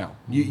leave them now.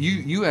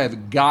 You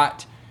have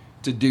got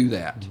to do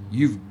that.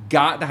 You've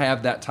got to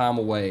have that time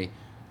away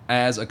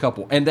as a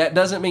couple. And that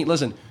doesn't mean,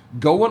 listen,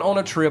 going on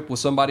a trip with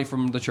somebody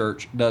from the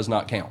church does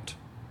not count.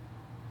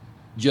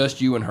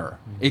 Just you and her.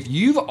 If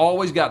you've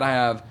always got to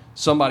have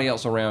somebody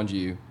else around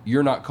you,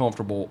 you're not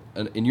comfortable,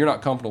 and you're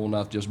not comfortable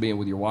enough just being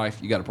with your wife,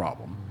 you got a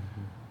problem.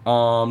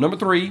 Number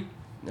 3,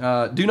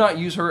 do not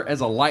use her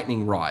as a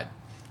lightning rod.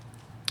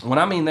 When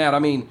I mean that, I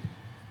mean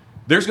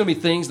there's going to be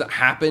things that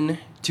happen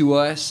to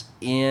us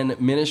in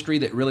ministry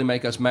that really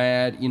make us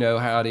mad. You know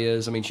how it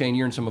is. I mean, Shane,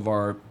 you're in some of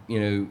our,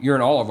 you're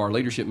in all of our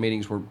leadership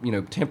meetings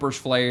where, tempers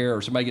flare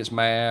or somebody gets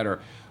mad or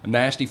a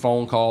nasty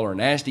phone call or a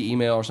nasty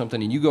email or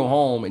something, and you go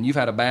home and you've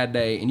had a bad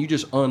day and you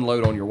just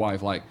unload on your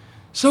wife like,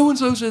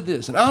 so-and-so said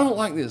this, and I don't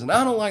like this, and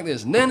I don't like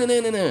this,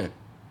 nah.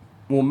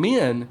 Well,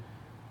 men,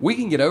 we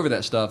can get over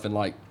that stuff in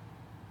like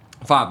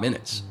 5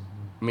 minutes.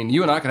 I mean,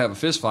 you and I could have a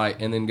fist fight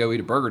and then go eat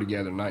a burger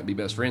together tonight and be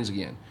best friends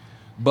again.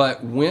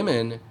 But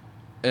women,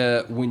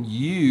 when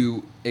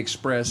you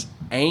express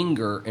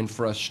anger and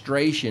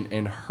frustration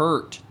and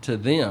hurt to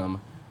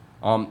them,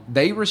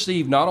 they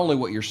receive not only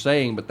what you're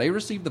saying, but they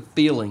receive the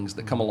feelings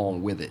that come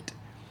along with it.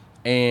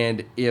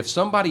 And if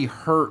somebody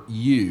hurt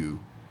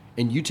you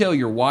and you tell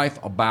your wife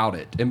about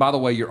it, and by the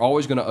way, you're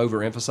always going to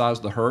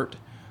overemphasize the hurt,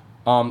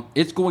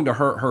 it's going to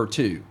hurt her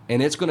too.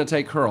 And it's going to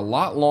take her a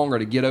lot longer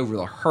to get over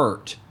the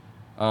hurt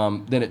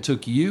than it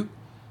took you.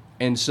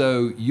 And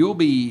so you'll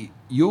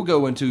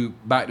go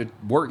back to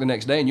work the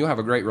next day and you'll have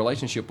a great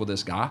relationship with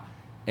this guy,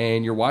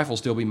 and your wife will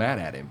still be mad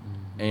at him.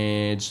 Mm-hmm.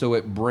 And so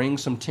it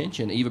brings some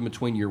tension even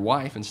between your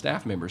wife and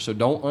staff members. So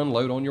don't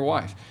unload on your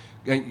wife.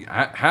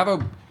 Have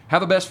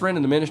a best friend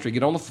in the ministry.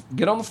 Get on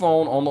the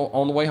phone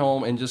on the way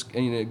home and just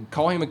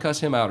call him and cuss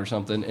him out or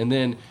something, and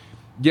then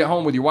get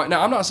home with your wife.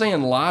 Now, I'm not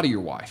saying lie to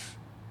your wife,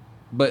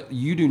 but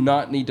you do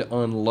not need to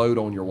unload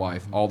on your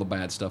wife all the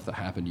bad stuff that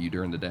happened to you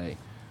during the day.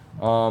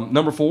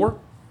 Number 4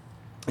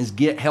 is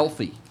get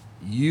healthy.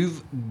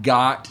 You've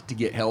got to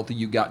get healthy.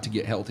 You've got to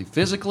get healthy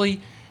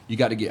physically. You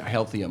got to get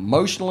healthy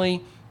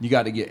emotionally. You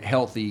got to get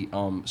healthy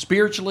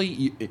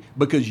spiritually,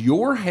 because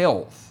your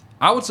health,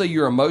 I would say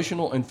your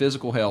emotional and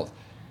physical health,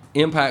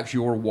 impacts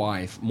your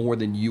wife more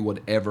than you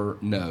would ever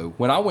know.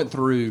 When I went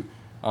through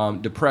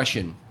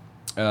depression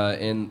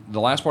in the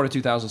last part of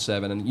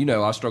 2007, and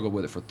I struggled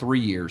with it for 3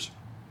 years,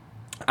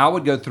 I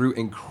would go through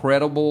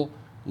incredible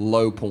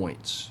low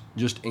points,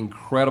 just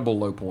incredible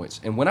low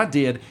points. And when I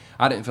did,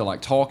 I didn't feel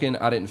like talking.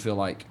 I didn't feel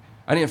like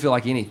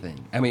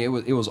anything. I mean,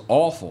 it was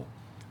awful.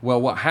 Well,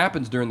 what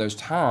happens during those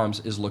times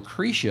is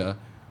Lucretia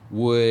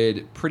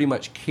would pretty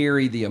much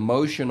carry the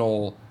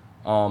emotional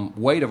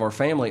weight of our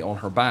family on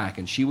her back,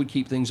 and she would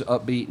keep things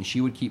upbeat and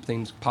she would keep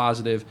things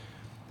positive.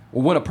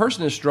 Well, when a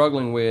person is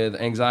struggling with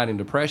anxiety and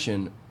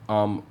depression,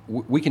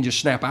 we can just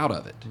snap out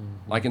of it.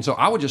 Mm-hmm. And so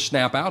I would just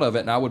snap out of it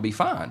and I would be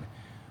fine.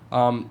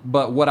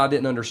 But what I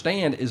didn't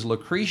understand is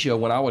Lucretia,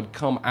 when I would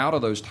come out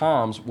of those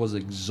times, was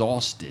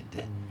exhausted.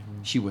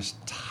 Mm-hmm. She was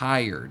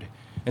tired.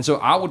 And so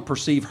I would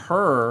perceive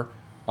her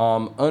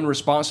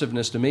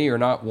unresponsiveness to me or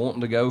not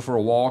wanting to go for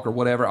a walk or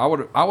whatever.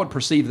 I would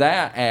perceive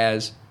that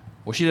as,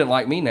 well, she didn't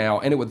like me now,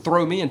 and it would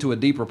throw me into a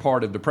deeper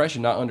part of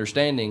depression, not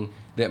understanding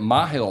that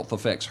my health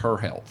affects her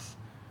health.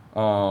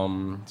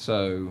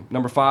 So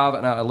number 5,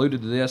 and I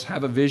alluded to this,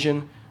 have a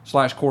vision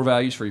 / core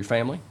values for your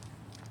family.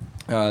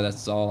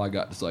 That's all I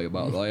got to say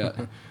about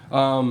that.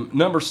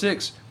 Number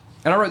 6,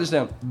 and I wrote this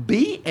down,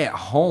 be at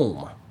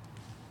home.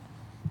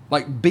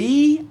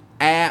 Be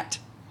at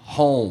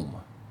home.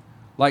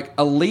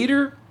 A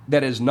leader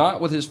that is not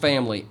with his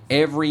family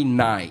every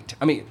night.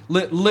 I mean,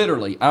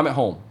 literally, I'm at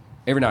home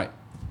every night.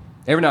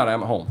 Every night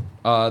I'm at home.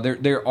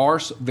 There are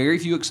very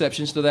few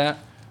exceptions to that,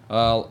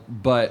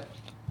 but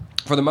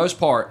for the most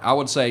part, I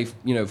would say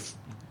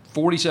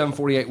 47,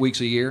 48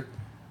 weeks a year,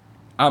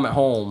 I'm at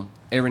home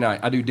every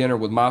night. I do dinner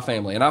with my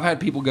family, and I've had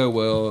people go,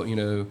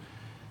 well,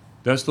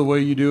 that's the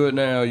way you do it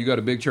now. You got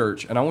a big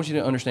church, and I want you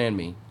to understand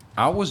me.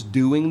 I was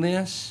doing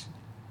this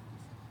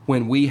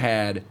when we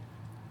had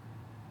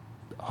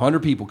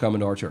 100 people coming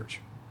to our church,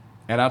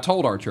 and I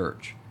told our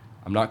church,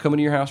 I'm not coming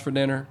to your house for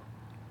dinner.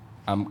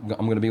 I'm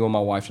going to be with my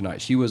wife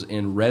tonight. She was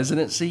in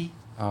residency,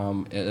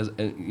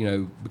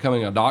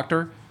 becoming a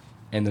doctor,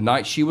 and the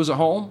night she was at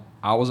home,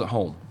 I was at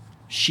home.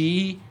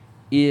 She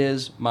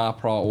is my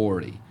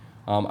priority.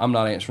 I'm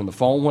not answering the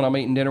phone when I'm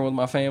eating dinner with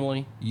my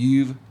family.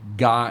 You've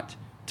got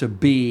to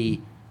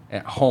be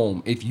at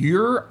home. If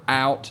you're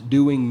out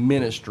doing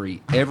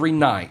ministry every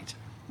night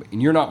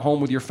and you're not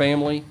home with your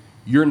family,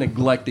 you're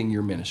neglecting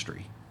your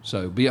ministry.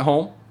 So be at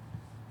home.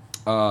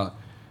 And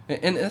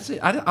that's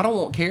it. I don't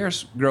want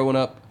Karis growing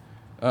up.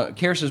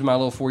 Karis is my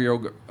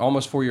little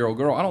almost 4-year-old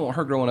girl. I don't want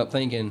her growing up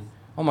thinking,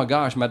 oh my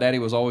gosh, my daddy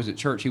was always at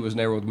church. He was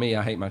never with me.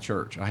 I hate my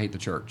church. I hate the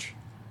church.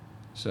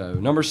 So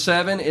number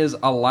 7 is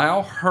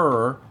allow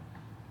her,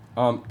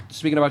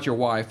 speaking about your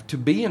wife, to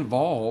be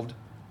involved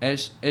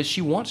as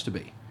she wants to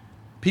be.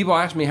 People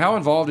ask me, how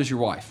involved is your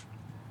wife?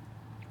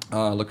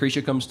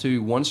 Lucretia comes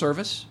to one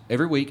service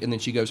every week, and then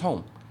she goes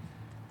home.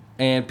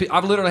 And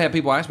I've literally had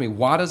people ask me,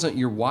 why doesn't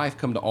your wife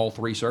come to all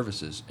 3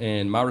 services?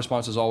 And my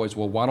response is always,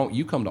 well, why don't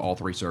you come to all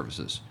 3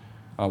 services?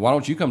 Why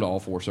don't you come to all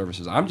 4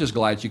 services? I'm just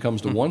glad she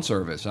comes to one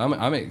service.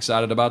 I'm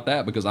excited about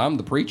that because I'm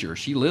the preacher.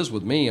 She lives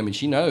with me. I mean,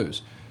 she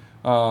knows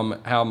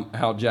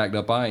how jacked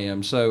up I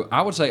am. So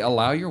I would say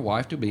allow your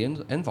wife to be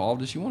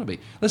involved as you want to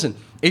be. Listen,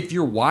 if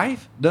your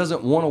wife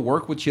doesn't want to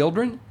work with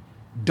children,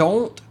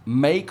 don't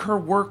make her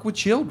work with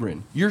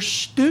children. You're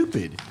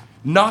stupid.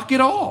 Knock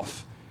it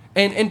off.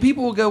 And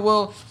people will go,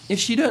 well, if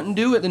she doesn't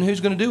do it, then who's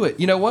going to do it?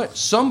 You know what?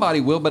 Somebody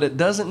will, but it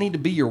doesn't need to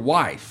be your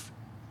wife.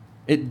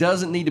 It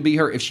doesn't need to be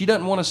her. If she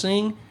doesn't want to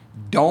sing,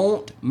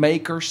 don't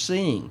make her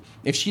sing.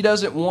 If she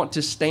doesn't want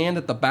to stand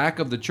at the back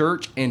of the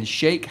church and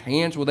shake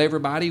hands with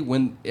everybody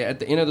when at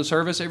the end of the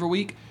service every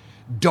week,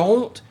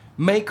 don't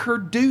make her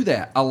do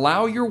that.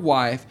 Allow your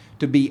wife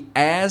to be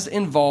as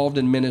involved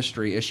in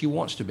ministry as she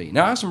wants to be.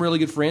 Now, I have some really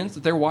good friends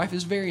that their wife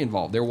is very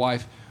involved. Their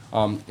wife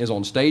is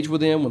on stage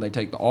with them when they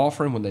take the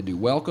offering, when they do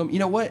welcome. You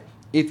know what?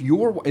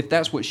 If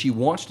that's what she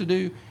wants to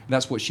do, and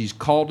that's what she's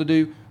called to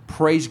do,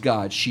 praise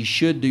God. She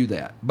should do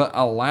that. But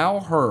allow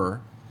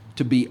her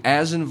to be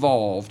as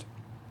involved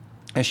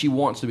as she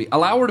wants to be.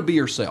 Allow her to be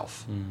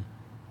herself.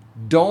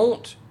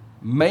 Don't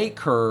make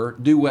her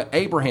do what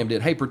Abraham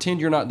did. Hey,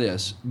 pretend you're not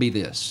this. Be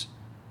this.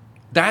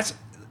 That's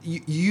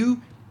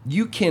you.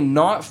 You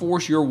cannot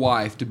force your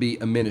wife to be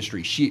a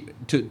ministry.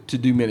 To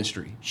do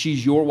ministry.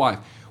 She's your wife.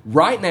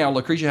 Right now,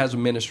 Lucretia has a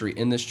ministry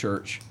in this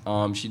church.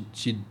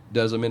 She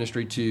does a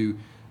ministry to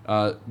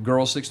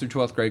girls 6th through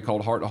 12th grade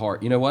called Heart to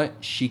Heart. You know what?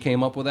 She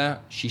came up with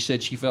that. She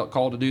said she felt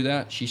called to do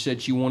that. She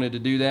said she wanted to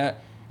do that,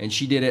 and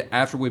she did it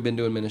after we've been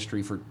doing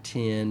ministry for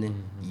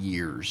 10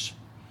 years.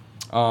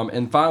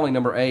 And finally,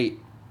 number 8,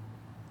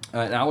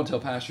 and I would tell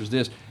pastors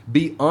this: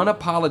 be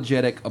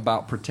unapologetic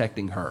about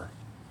protecting her.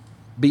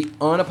 Be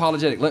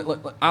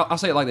unapologetic. I'll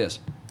say it like this: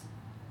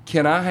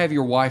 can I have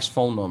your wife's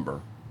phone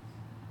number?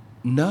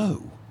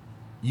 No.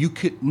 You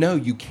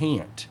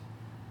can't.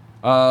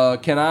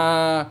 Can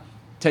I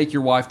take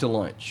your wife to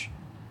lunch?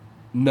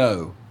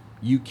 No,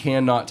 you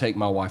cannot take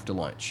my wife to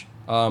lunch.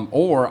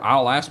 Or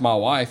I'll ask my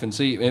wife and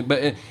see.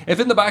 But if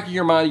in the back of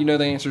your mind you know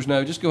the answer is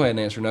no, just go ahead and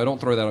answer no.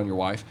 Don't throw that on your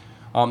wife.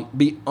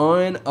 Be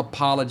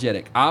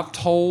unapologetic. I've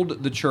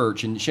told the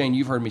church, and Shane,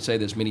 you've heard me say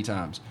this many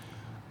times,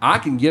 I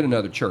can get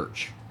another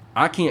church.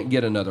 I can't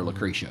get another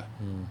Lucretia.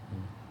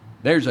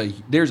 There's a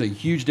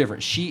huge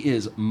difference. She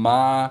is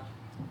my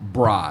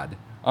bride.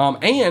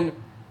 We've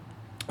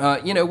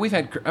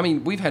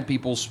had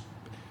people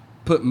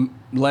put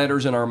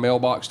letters in our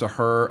mailbox to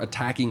her,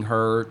 attacking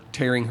her,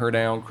 tearing her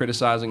down,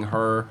 criticizing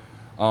her.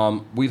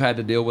 We've had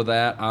to deal with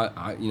that.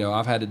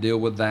 I've had to deal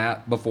with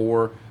that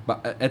before.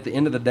 But at the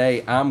end of the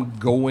day, I'm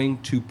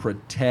going to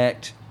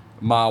protect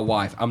my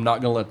wife. I'm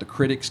not going to let the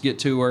critics get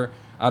to her.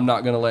 I'm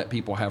not going to let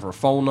people have her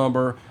phone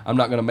number. I'm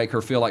not going to make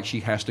her feel like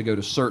she has to go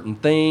to certain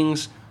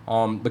things.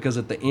 Because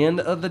at the end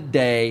of the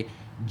day,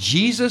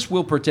 Jesus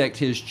will protect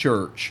his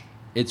church.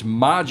 It's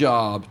my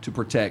job to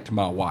protect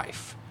my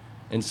wife.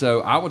 And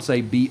so I would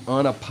say be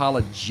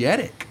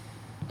unapologetic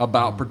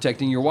about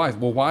protecting your wife.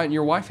 Well, why isn't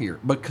your wife here?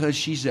 Because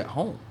she's at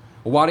home.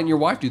 Well, why didn't your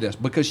wife do this?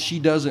 Because she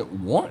doesn't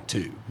want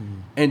to.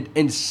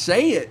 And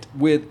say it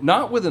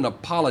not with an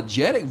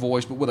apologetic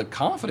voice, but with a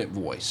confident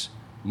voice.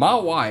 My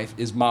wife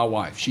is my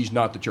wife. She's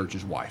not the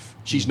church's wife.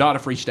 She's not a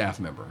free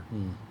staff member.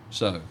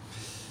 So,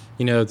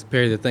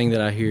 Perry, the thing that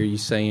I hear you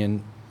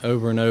saying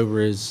over and over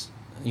is,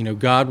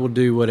 God will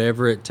do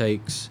whatever it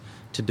takes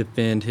to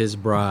defend his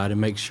bride and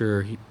make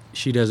sure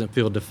she doesn't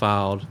feel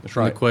defiled. That's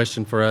right. And the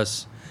question for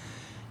us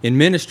in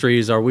ministry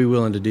is, are we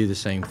willing to do the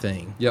same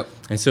thing? Yep.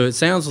 And so it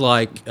sounds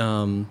like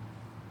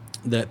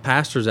that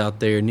pastors out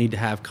there need to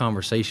have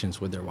conversations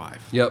with their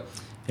wife. Yep.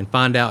 And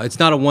find out, it's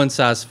not a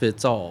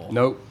one-size-fits-all.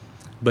 Nope.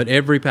 But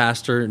every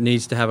pastor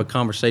needs to have a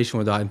conversation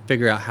with God and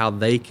figure out how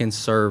they can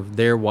serve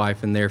their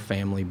wife and their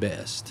family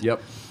best.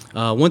 Yep.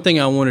 One thing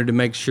I wanted to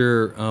make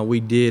sure we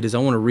did is I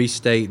want to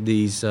restate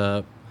these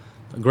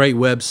great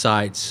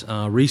websites,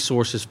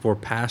 resources for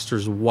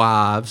pastors'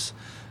 wives.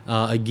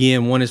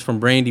 Again, one is from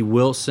Brandy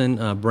Wilson,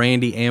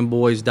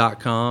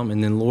 brandyandboys.com,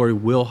 and then Lori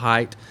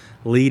Wilhite,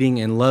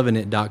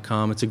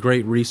 leadingandlovingit.com. It's a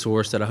great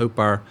resource that I hope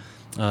our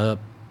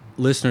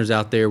listeners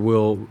out there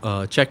will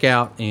check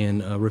out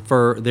and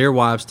refer their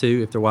wives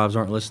to if their wives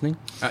aren't listening.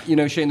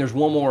 Shane, there's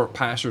one more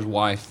pastor's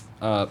wife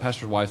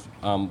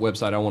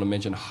website I want to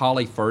mention,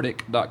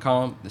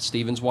 hollyfurtick.com, the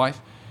Stephen's wife.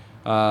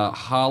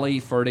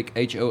 Holly Furtick,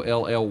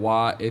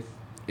 HOLLY,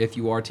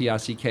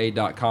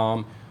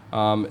 FURTICK.com.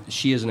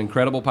 She is an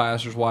incredible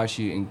pastor's wife.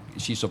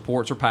 She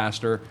supports her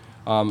pastor,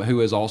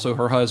 who is also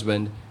her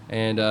husband,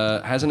 and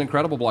has an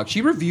incredible blog.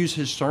 She reviews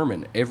his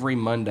sermon every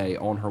Monday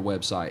on her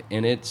website,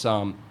 and it's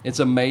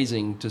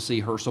amazing to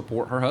see her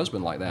support her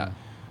husband like that.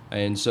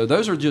 And so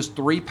those are just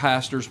 3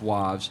 pastors'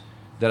 wives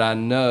that I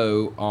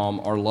know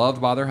are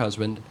loved by their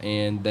husband,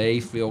 and they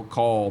feel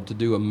called to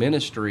do a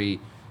ministry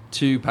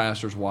to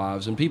pastors'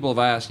 wives. And people have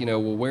asked, well,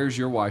 where's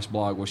your wife's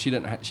blog? Well, she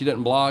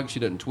didn't blog, she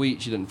didn't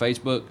tweet, she didn't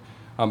Facebook,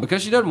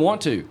 because she doesn't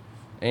want to.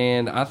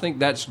 And I think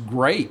that's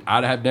great.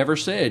 I have never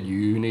said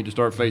you need to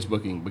start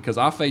Facebooking, because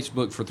I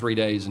Facebooked for 3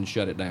 days and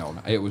shut it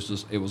down. It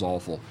was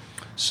awful.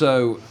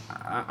 So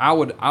I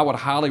would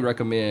highly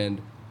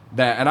recommend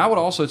that. And I would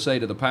also say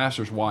to the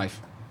pastor's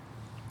wife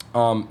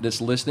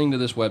that's listening to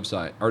this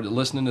website or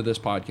listening to this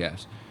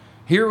podcast,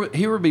 here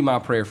would be my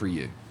prayer for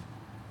you.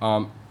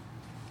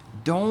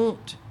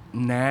 Don't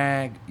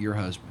nag your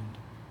husband.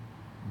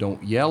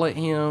 Don't yell at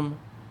him.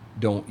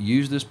 Don't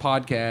use this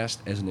podcast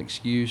as an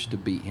excuse to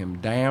beat him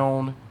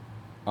down.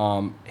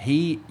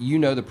 you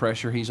know the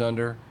pressure he's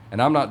under,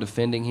 and I'm not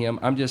defending him.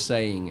 I'm just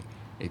saying,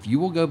 if you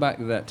will go back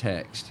to that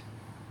text,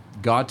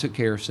 God took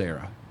care of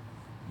Sarah.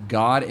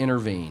 God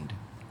intervened.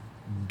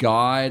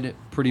 God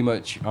pretty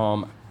much,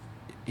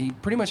 he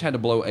pretty much had to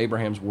blow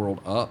Abraham's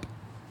world up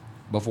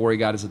before he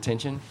got his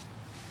attention.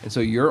 And so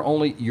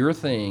your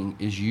thing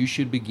is you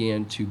should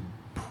begin to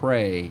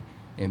pray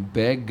and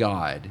beg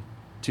God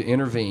to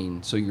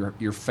intervene so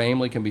your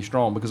family can be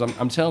strong. Because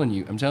I'm telling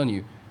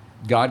you,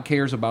 God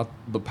cares about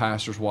the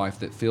pastor's wife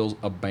that feels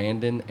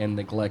abandoned and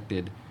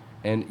neglected.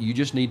 And you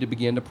just need to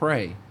begin to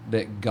pray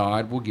that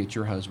God will get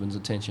your husband's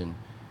attention.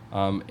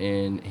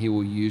 And he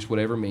will use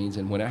whatever means.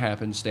 And when it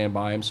happens, stand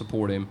by him,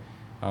 support him,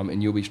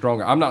 and you'll be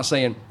stronger. I'm not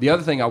saying, the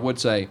other thing I would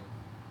say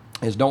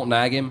is don't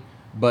nag him,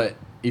 but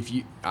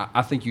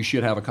I think you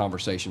should have a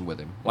conversation with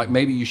him. Like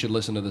maybe you should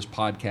listen to this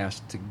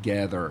podcast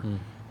together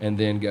and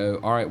then go,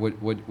 all right,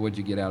 what'd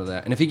you get out of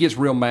that? And if he gets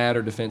real mad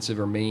or defensive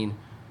or mean,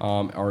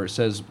 or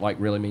says like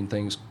really mean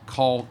things,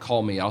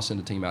 call me. I'll send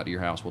a team out to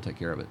your house. We'll take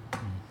care of it.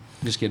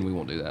 Just kidding. We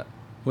won't do that.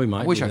 We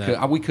might. I wish I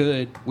could. We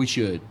could. We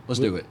should.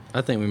 Let's do it.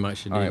 I think we might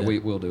should do all right,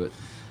 that. We'll do it.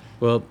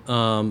 Well,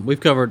 we've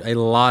covered a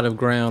lot of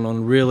ground on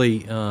a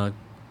really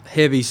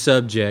heavy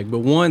subject, but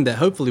one that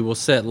hopefully will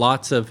set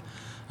lots of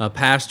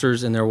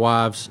pastors and their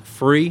wives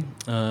free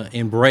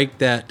and break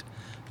that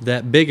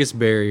biggest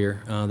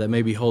barrier that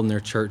may be holding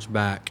their church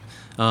back.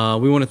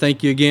 We want to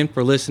thank you again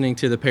for listening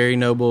to the Perry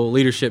Noble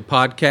Leadership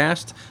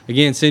Podcast.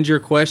 Again, send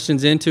your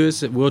questions into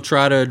us. We'll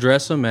try to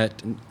address them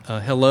at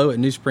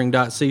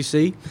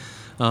hello@newspring.cc.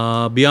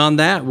 Beyond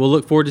that, we'll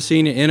look forward to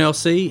seeing you at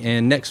NLC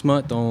and next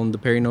month on the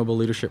Perry Noble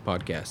Leadership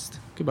Podcast.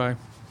 Goodbye.